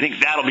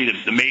that'll be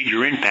the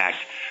major impact.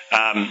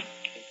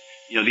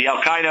 The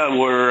Al Qaeda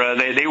were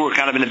they were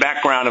kind of in the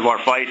background of our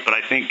fight, but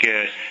I think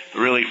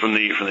really from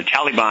the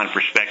Taliban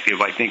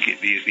perspective, I think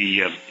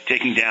the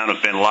taking down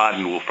of bin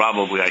Laden will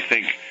probably, I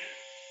think,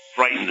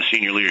 frighten the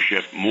senior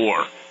leadership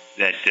more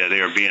that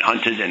they are being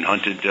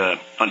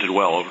hunted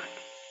well over.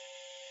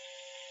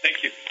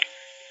 Thank you.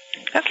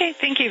 Okay,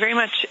 thank you very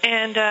much.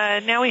 And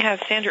now we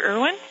have Sandra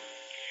Irwin.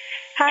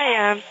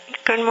 Hi,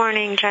 good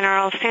morning,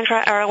 General.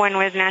 Sandra Irwin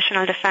with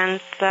National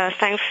Defense.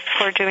 Thanks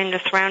for doing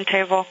this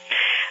roundtable.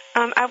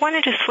 I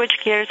wanted to switch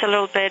gears a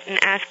little bit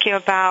and ask you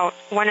about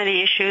one of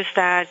the issues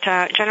that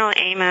General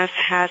Amos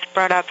has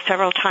brought up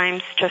several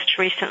times just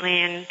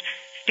recently in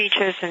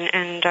speeches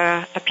and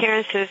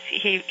appearances.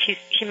 He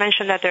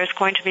mentioned that there's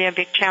going to be a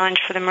big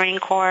challenge for the Marine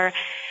Corps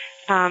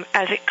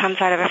as it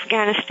comes out of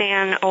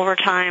Afghanistan over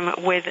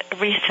time with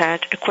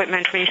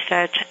equipment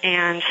reset,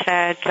 and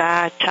said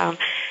that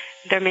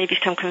there may be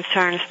some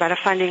concerns about a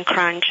funding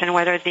crunch and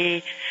whether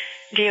the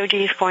DoD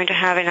is going to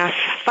have enough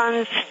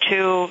funds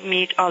to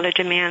meet all the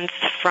demands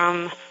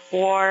from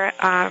war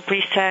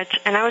reset.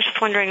 And I was just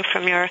wondering,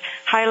 from your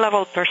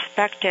high-level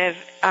perspective,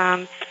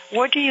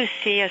 what do you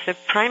see as the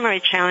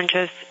primary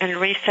challenges in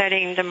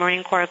resetting the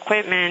Marine Corps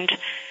equipment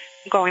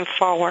going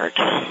forward?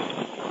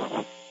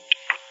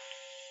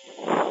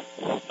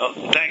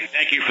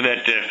 Thank you for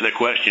that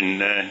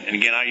question. And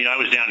again, I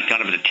was down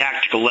kind of at the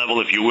tactical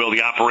level, if you will,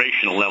 the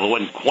operational level. It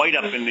wasn't quite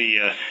up in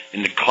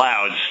the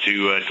clouds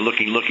to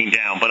looking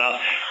down. But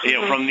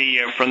from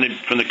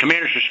the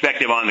commander's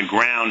perspective on the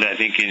ground, I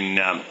think in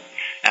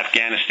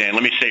Afghanistan,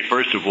 let me say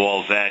first of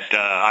all that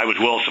I was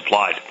well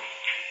supplied,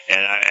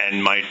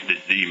 and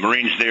the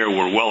Marines there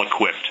were well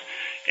equipped.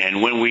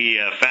 And when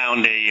we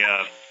found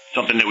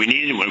something that we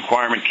needed, when a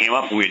requirement came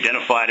up, and we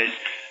identified it,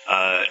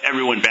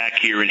 everyone back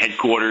here in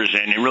headquarters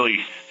and really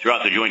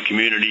throughout the joint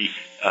community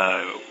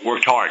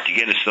worked hard to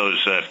get us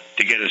those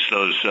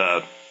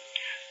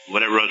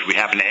whatever else we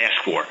happen to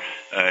ask for,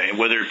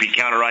 whether it be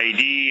counter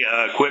IED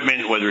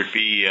equipment, whether it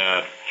be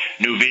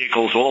new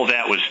vehicles. All of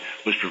that was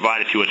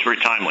provided to us very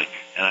timely,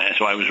 and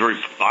so I was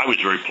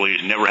very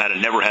pleased. Never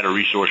had a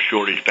resource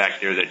shortage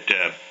back there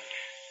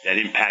that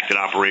impacted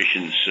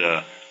operations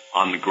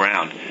on the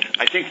ground.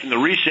 I think from the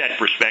reset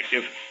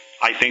perspective,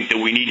 I think that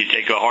we need to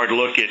take a hard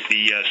look at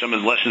some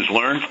of the lessons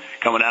learned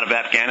coming out of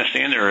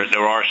Afghanistan.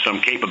 There are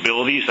some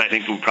capabilities I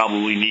think we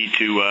probably need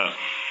to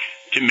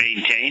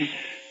maintain.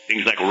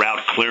 Things like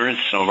route clearance,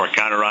 some of our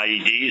counter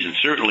IEDs, and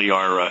certainly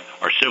our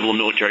civil and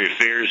military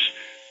affairs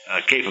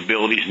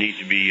capabilities need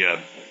to be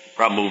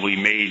probably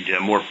made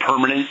more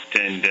permanent,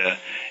 and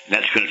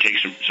that's going to take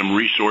some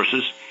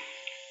resources.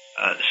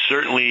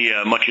 Certainly,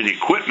 much of the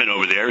equipment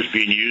over there is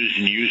being used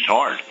and used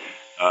hard.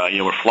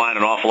 We're flying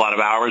an awful lot of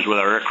hours with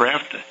our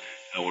aircraft.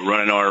 We're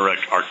running our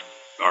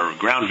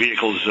ground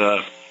vehicles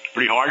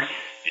pretty hard.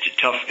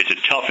 It's a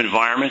tough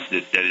environment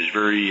that is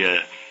very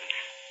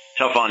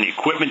tough on the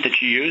equipment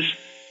that you use.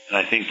 And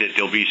I think that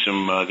there'll be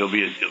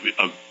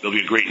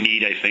a great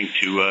need, I think,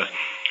 to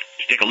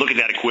take a look at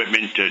that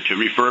equipment, to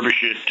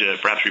refurbish it,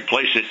 perhaps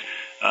replace it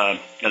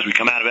as we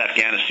come out of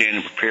Afghanistan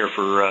and prepare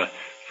for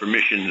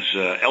missions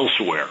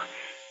elsewhere.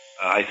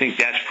 I think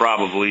that's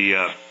probably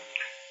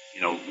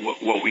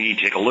what we need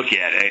to take a look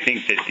at. And I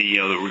think that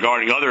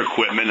regarding other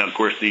equipment, of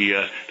course,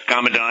 the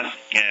commandant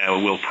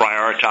will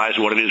prioritize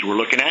what it is we're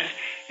looking at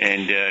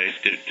and to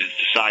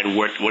decide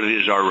what it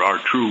is our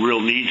true real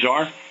needs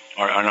are,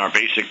 and our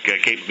basic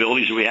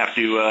capabilities that we have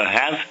to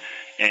have,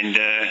 and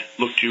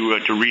look to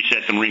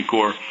reset the Marine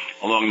Corps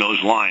along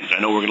those lines. I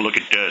know we're going to look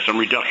at some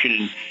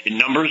reduction in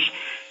numbers,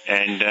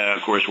 and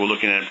of course we're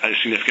looking at a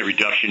significant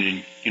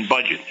reduction in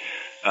budget.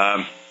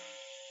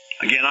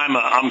 Again, I've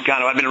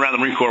been around the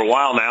Marine Corps a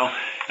while now.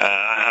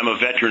 I'm a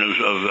veteran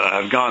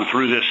I've gone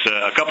through this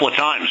a couple of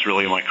times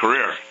really in my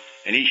career,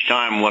 and each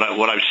time what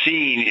I've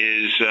seen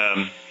is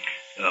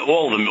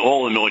all the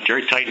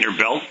military tighten their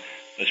belt,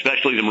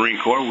 especially the Marine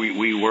Corps.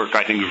 We work,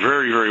 I think,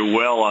 very, very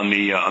well on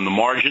the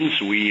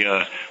margins.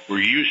 We're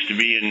used to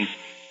being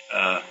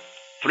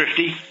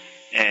thrifty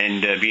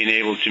and being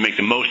able to make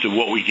the most of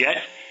what we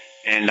get.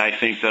 And I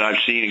think that I've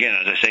seen, again,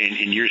 as I say,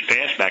 in years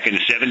past, back in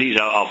the 70s,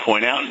 I'll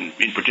point out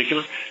in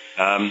particular,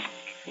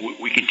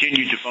 we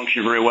continue to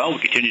function very well. We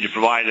continue to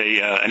provide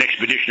an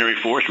expeditionary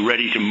force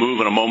ready to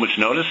move on a moment's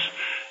notice.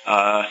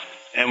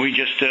 And we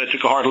just took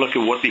a hard look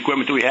at what the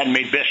equipment that we had and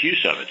made best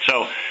use of it.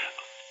 So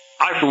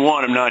I, for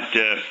one, am not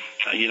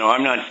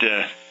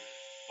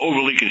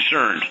overly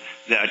concerned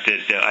that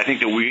I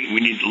think that we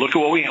need to look at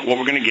what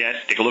we're going to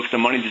get, take a look at the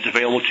money that's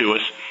available to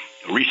us,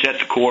 reset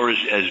the Corps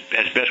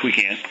as best we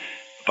can.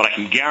 But I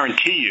can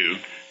guarantee you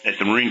that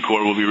the Marine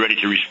Corps will be ready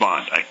to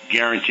respond. I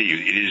guarantee you.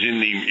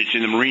 It's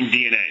in the Marine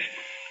DNA.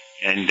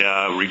 And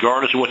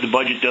regardless of what the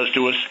budget does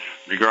to us,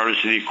 regardless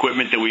of the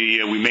equipment that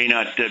we may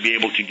not be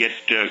able to get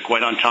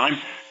quite on time,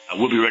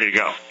 we'll be ready to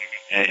go.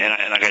 And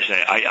like I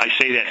say, I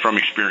say that from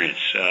experience.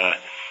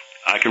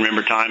 I can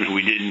remember times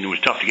it was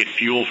tough to get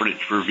fuel for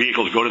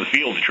vehicles to go to the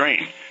field to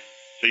train.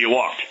 So you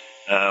walked.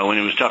 When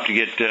it was tough to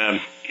get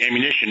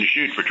ammunition to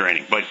shoot for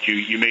training, but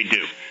you made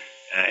do.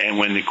 And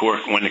when the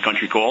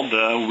country called,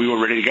 we were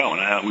ready to go,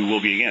 and we will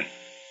be again.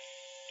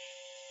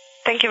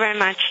 Thank you very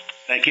much.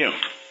 Thank you.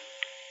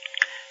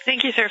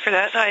 Thank you, sir, for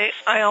that.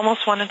 I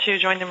almost wanted to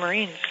join the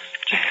Marines.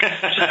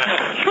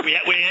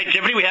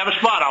 Tiffany, we have a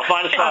spot. I'll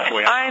find a spot for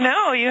you. I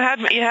know you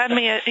had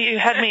me at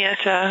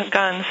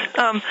guns.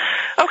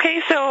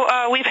 Okay,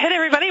 so we've hit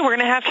everybody. We're going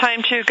to have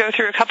time to go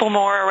through a couple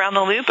more around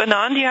the loop.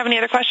 Anand, do you have any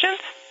other questions?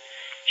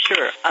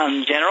 Sure.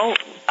 General,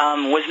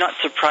 was not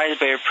surprised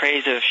by your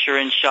praise of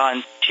Shurin Shah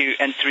and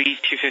 3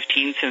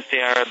 215 since they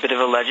are a bit of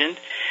a legend.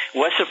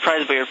 Was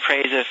surprised by your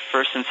praise of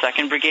 1st and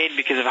 2nd Brigade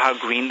because of how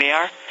green they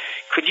are.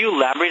 Could you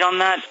elaborate on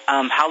that?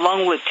 How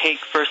long will it take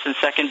 1st and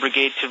 2nd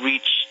Brigade to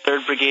reach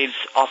 3rd Brigade's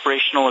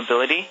operational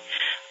ability?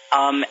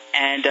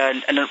 And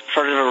a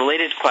sort of a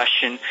related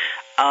question.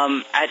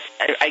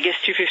 I guess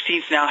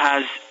 215th now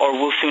has, or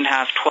will soon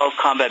have, 12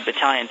 combat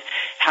battalions.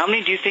 How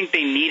many do you think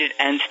they need at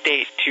end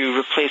state to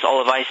replace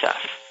all of ISAF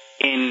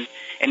in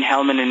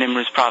Helmand and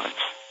Nimruz province?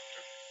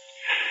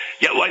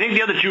 Yeah, well, I think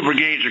the other 2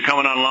 brigades are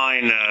coming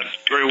online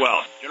very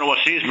well. General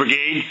Wasia's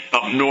brigade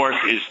up north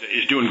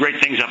is doing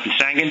great things up in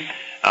Sangin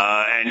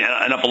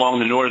and up along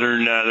the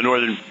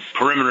northern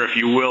perimeter, if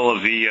you will,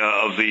 of the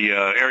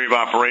area of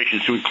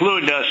operations, to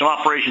include some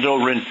operations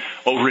over in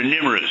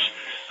Nimruz.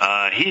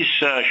 He's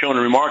shown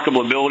a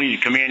remarkable ability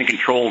to command and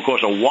control, of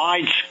course, a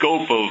wide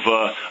scope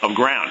of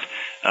ground.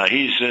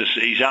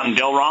 He's out in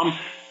Delram,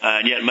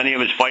 and yet many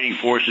of his fighting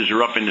forces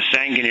are up in the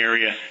Sangin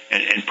area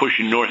and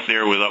pushing north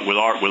there with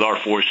our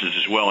forces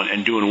as well,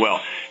 and doing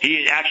well.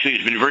 He actually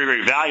has been very,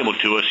 very valuable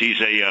to us.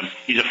 He's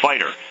a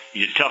fighter.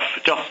 He's a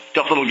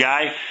tough little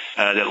guy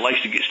that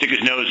likes to stick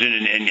his nose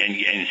in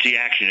and see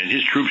action, and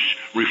his troops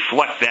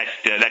reflect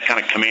that kind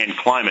of command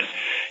climate.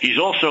 He's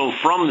also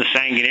from the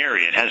Sangin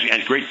area and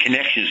has great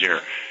connections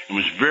there, and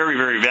was very,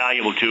 very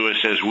valuable to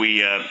us as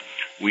we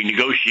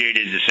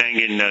negotiated the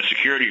Sangin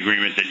security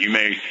agreement that you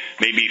may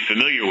be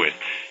familiar with.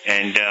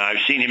 And I've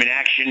seen him in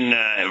action,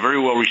 very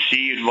well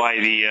received by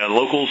the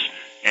locals,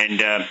 and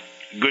a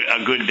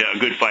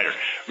good fighter.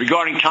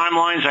 Regarding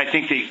timelines, I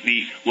think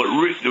the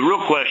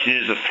real question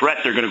is the threat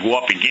they're going to go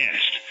up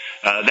against.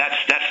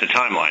 That's the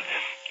timeline.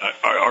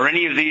 Are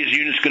any of these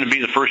units going to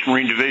be the 1st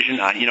Marine Division?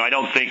 I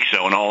don't think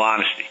so, in all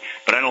honesty.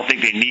 But I don't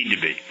think they need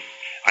to be.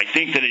 I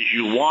think that as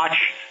you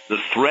watch the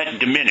threat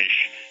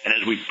diminish, and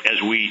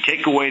as we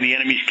take away the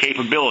enemy's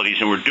capabilities,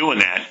 and we're doing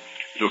that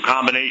through a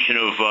combination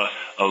of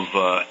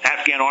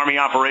Afghan army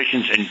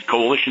operations and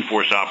coalition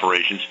force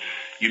operations,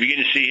 you begin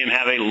to see him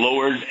have a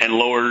lowered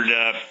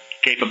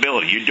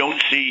capability. You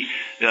don't see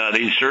the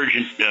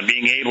insurgent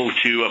being able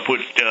to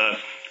put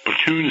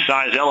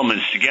platoon-sized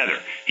elements together.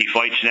 He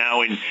fights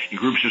now in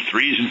groups of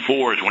 3s and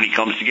 4s when he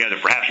comes together,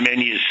 perhaps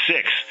many as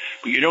 6,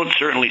 but you don't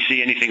certainly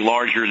see anything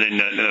larger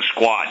than a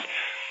squad.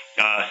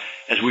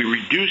 As we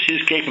reduce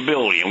his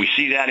capability, and we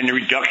see that in the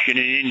reduction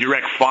in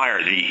indirect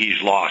fire that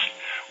he's lost,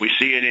 we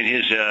see it in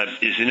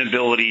his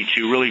inability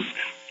to really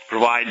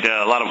provide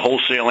a lot of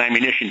wholesale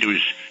ammunition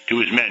to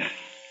his men.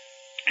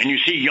 And you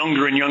see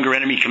younger and younger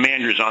enemy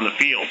commanders on the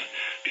field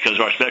because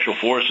our special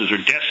forces are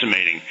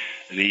decimating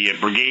the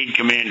brigade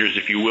commanders,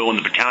 if you will, and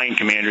the battalion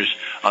commanders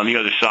on the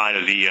other side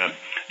of the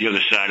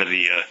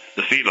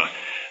FIBA.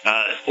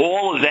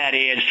 All of that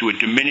adds to a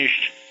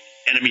diminished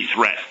enemy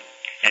threat.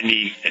 And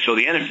the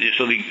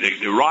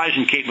rise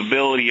in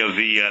capability of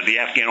the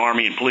Afghan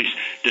army and police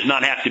does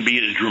not have to be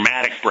as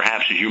dramatic,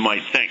 perhaps, as you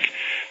might think.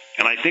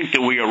 And I think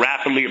that we are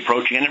rapidly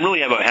approaching, and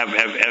really have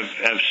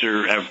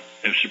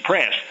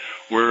surpassed,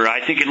 where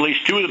I think at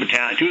least 2 of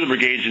the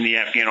brigades in the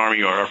Afghan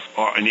army or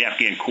in the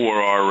Afghan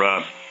Corps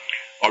are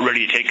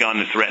ready to take on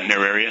the threat in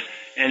their area,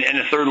 and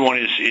the 3rd one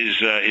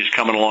is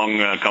coming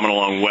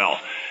along well.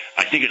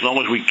 I think as long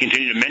as we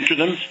continue to mentor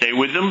them, stay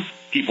with them,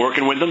 keep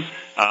working with them,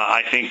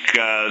 I think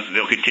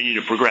they'll continue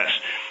to progress.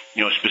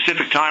 A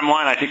specific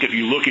timeline. I think if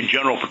you look at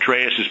General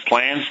Petraeus's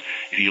plans,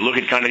 if you look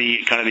at kind of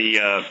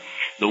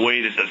the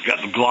way that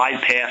the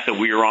glide path that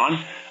we are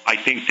on, I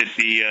think that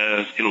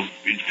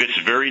it fits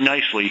very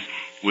nicely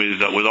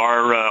with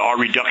our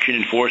reduction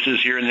in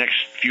forces here in the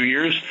next few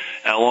years,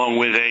 along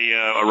with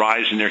a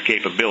rise in their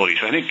capabilities.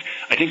 So I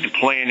think the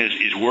plan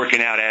is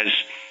working out as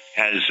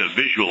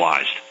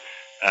visualized.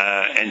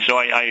 And so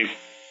I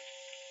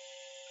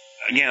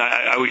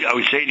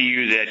would say to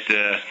you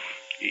that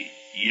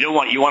you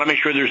want to make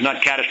sure there's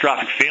not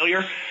catastrophic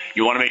failure.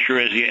 You want to make sure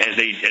as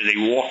they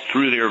walk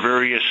through their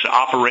various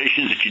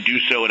operations that you do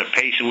so at a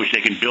pace in which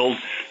they can build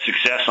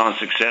success on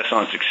success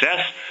on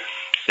success.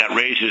 That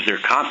raises their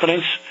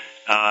confidence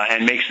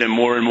and makes them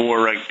more and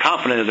more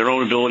confident in their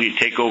own ability to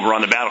take over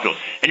on the battlefield.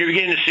 And you're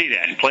beginning to see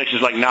that in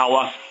places like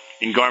Nawa,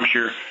 in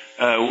Garmshire.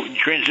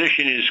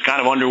 Transition is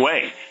kind of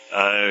underway.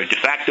 De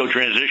facto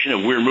transition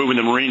of we're moving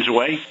the Marines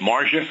away.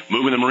 Marja,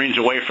 moving the Marines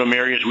away from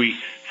areas we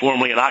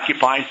formerly had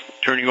occupied,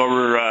 turning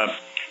over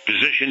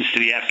positions to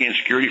the Afghan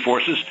security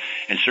forces,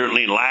 and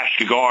certainly in Lash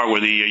Kagar, where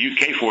the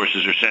UK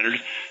forces are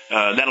centered.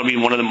 That'll be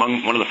one of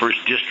the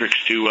first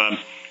districts to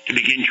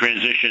begin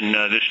transition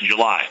this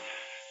July.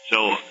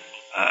 So,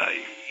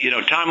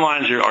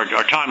 timelines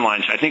are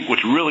timelines. I think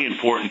what's really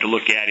important to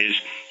look at is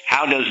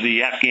how does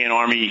the Afghan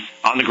army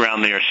on the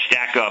ground there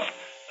stack up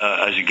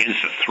as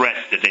against the threat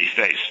that they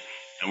face.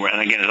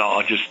 And again,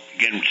 I'll just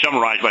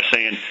summarize by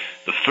saying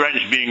the threat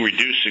is being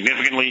reduced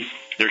significantly.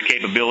 Their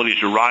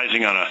capabilities are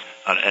rising at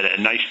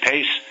a nice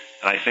pace,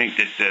 and I think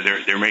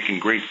that they're making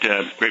great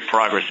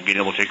progress in being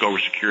able to take over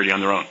security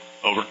on their own.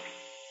 Over.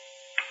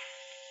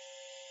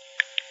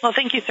 Well,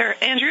 thank you, sir.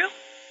 Andrew?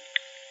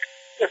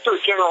 Yes, sir,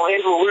 General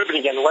Andrew Rubin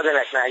again,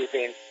 Leatherneck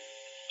Magazine.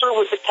 Sir,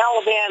 with the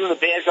Taliban and the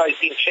bad guys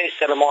being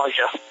chased out of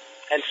Marja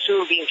and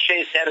soon being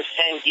chased out of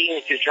Sangin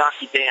and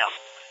Kajaki Dam,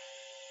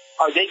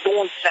 are they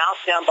going south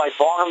down by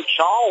Barham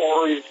Chal,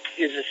 or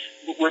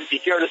would it be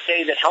fair to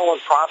say that Helmand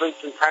Province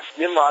and perhaps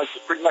Nimruz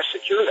is pretty much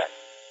secure then?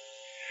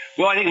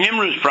 Well, I think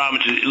Nimruz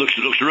province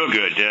looks real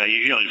good.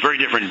 It's very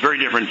different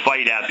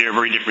fight out there,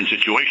 very different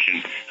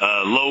situation.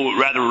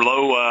 Rather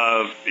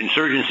low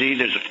insurgency.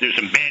 There's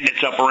some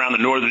bandits up around the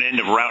northern end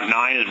of Route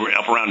 9,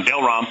 up around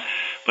Delram,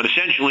 but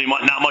essentially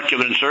not much of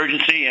an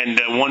insurgency, and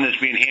one that's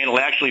being handled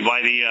actually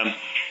by the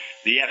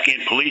Afghan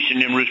police in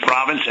Nimruz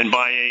province and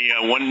by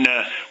one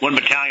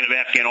battalion of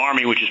Afghan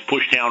army, which is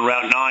pushed down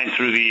Route 9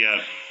 through the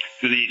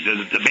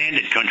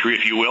bandit country,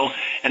 if you will,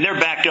 and they're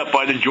backed up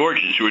by the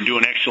Georgians, who are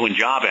doing an excellent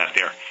job out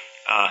there.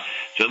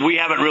 So we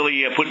haven't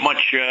really put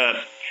much.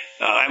 I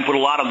haven't put a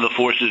lot of the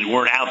forces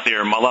weren't out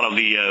there. A lot of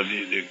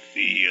the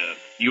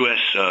U.S.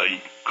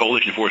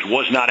 coalition force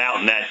was not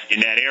out in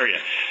that area.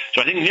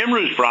 So I think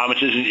Nimruz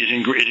province is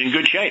in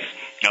good shape.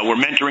 We're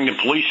mentoring the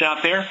police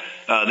out there.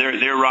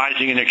 They're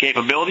rising in their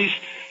capabilities.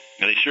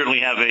 They certainly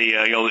have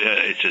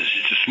it's a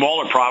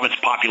smaller province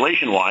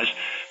population-wise,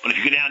 but if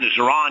you go down to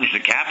Zaranj, the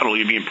capital,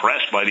 you'd be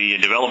impressed by the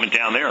development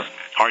down there.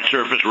 Hard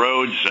surface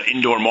roads,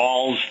 indoor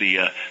malls.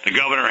 The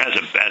governor has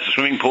a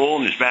swimming pool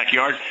in his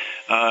backyard.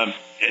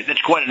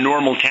 That's quite a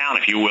normal town,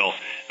 if you will.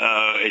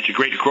 It's a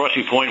great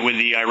crossing point with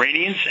the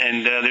Iranians,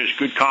 and there's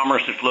good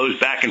commerce that flows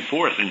back and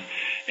forth.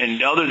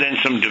 And other than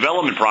some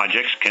development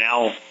projects,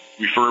 canal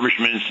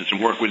refurbishments, and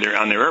some work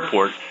on their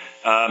airport.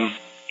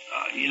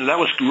 That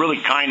was really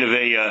kind of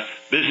a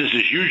business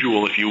as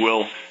usual, if you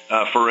will,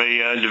 for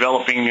a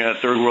developing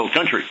third world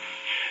country.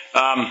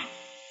 I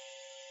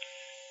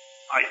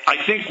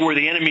think where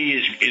the enemy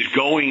is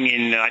going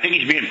I think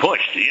he's being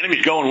pushed. The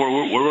enemy's going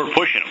where we're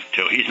pushing him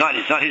to. It's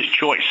not his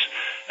choice.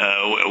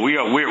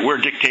 We're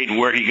dictating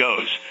where he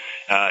goes.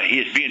 He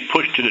is being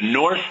pushed to the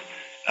north,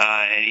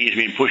 and he is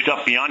being pushed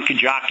up beyond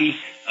Kajaki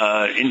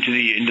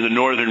into the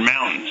northern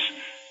mountains.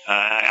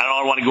 I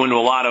don't want to go into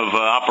a lot of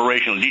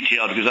operational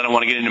detail because I don't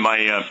want to get into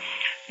my,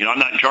 I'm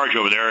not in charge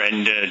over there,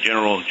 and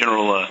General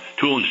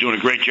Toolan's doing a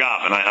great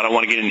job, and I don't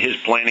want to get into his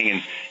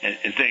planning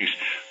and things.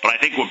 But I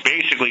think what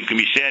basically can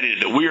be said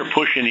is that we are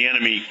pushing the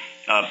enemy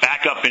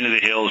back up into the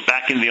hills,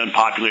 back into the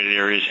unpopulated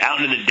areas,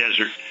 out into the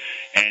desert,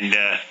 and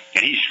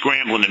he's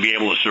scrambling to be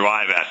able to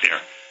survive out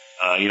there.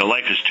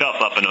 Life is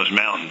tough up in those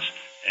mountains,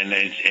 and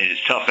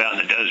it's tough out in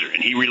the desert,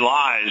 and he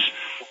relies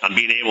on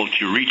being able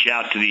to reach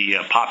out to the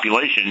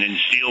population and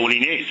steal what he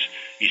needs.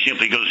 He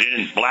simply goes in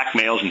and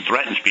blackmails and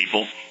threatens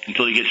people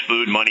until he gets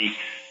food, money,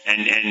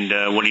 and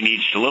what he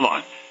needs to live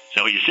on.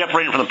 So when you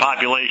separate him from the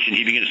population,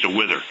 he begins to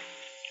wither.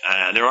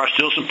 There are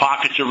still some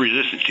pockets of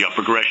resistance. The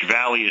Upper Gresh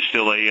Valley is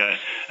still a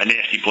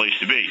nasty place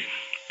to be.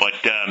 But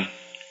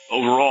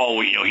overall,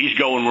 he's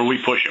going where we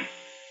push him.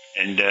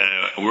 And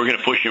we're going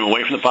to push him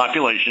away from the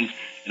population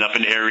and up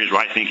into areas where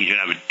I think he's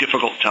going to have a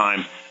difficult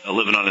time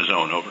living on his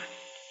own. Over.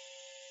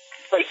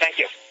 Great, thank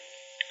you.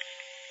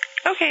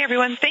 Okay,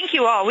 everyone, thank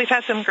you all. We've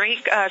had some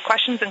great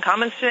questions and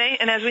comments today,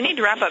 and as we need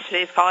to wrap up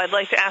today's call, I'd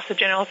like to ask the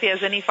General if he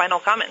has any final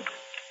comments.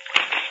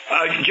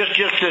 Just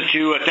to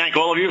thank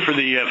all of you for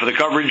the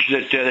coverage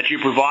that you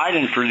provide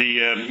and for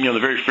the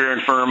very fair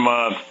and firm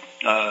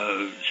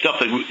stuff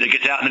that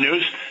gets out in the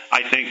news.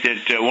 I think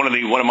that one of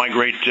my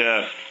great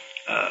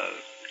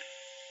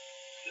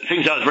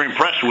things I was very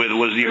impressed with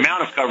was the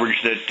amount of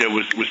coverage that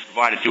was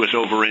provided to us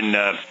over in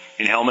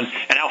Helmand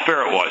and how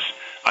fair it was.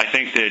 I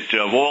think that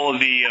of all of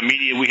the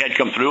media we had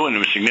come through, and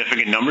there were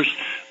significant numbers,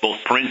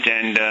 both print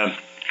and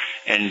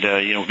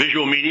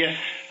visual media,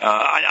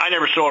 I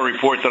never saw a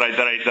report that I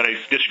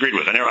disagreed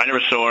with. I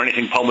never saw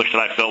anything published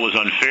that I felt was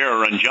unfair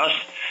or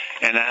unjust,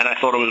 and I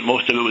thought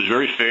most of it was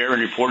very fair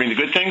in reporting the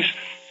good things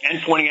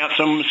and pointing out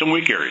some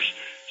weak areas.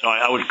 So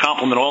I would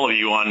compliment all of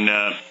you on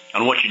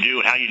what you do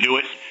and how you do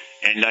it.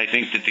 And I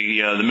think that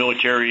the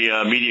military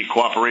media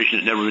cooperation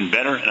has never been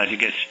better, and I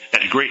think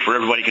that's great for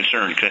everybody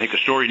concerned, because I think the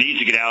story needs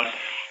to get out,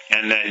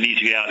 and it needs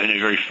to get out in a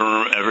very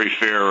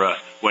fair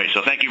way.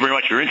 So thank you very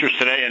much for your interest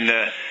today, and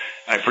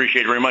I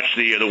appreciate very much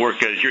the work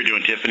that you're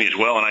doing, Tiffany, as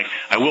well. And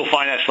I will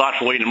find that slot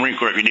for you in the Marine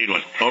Corps if you need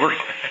one. Over.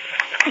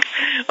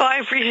 Well, I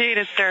appreciate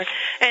it, sir.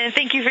 And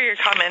thank you for your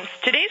comments.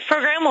 Today's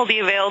program will be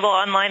available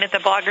online at the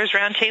Bloggers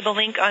Roundtable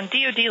link on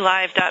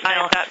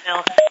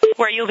DoDLive.mil,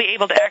 where you'll be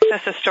able to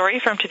access a story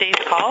from today's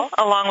call,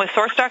 along with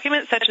source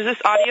documents such as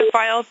this audio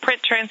file,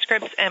 print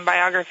transcripts, and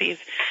biographies.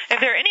 If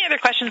there are any other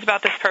questions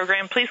about this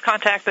program, please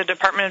contact the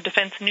Department of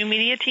Defense New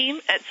Media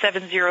team at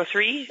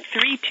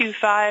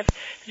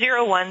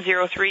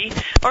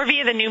 703-325-0103 or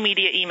via the New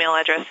Media email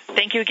address.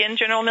 Thank you again,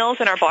 General Mills,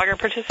 and our blogger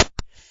participants.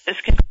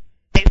 This concludes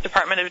today's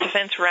Department of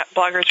Defense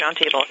Bloggers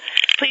Roundtable.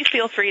 Please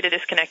feel free to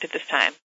disconnect at this time.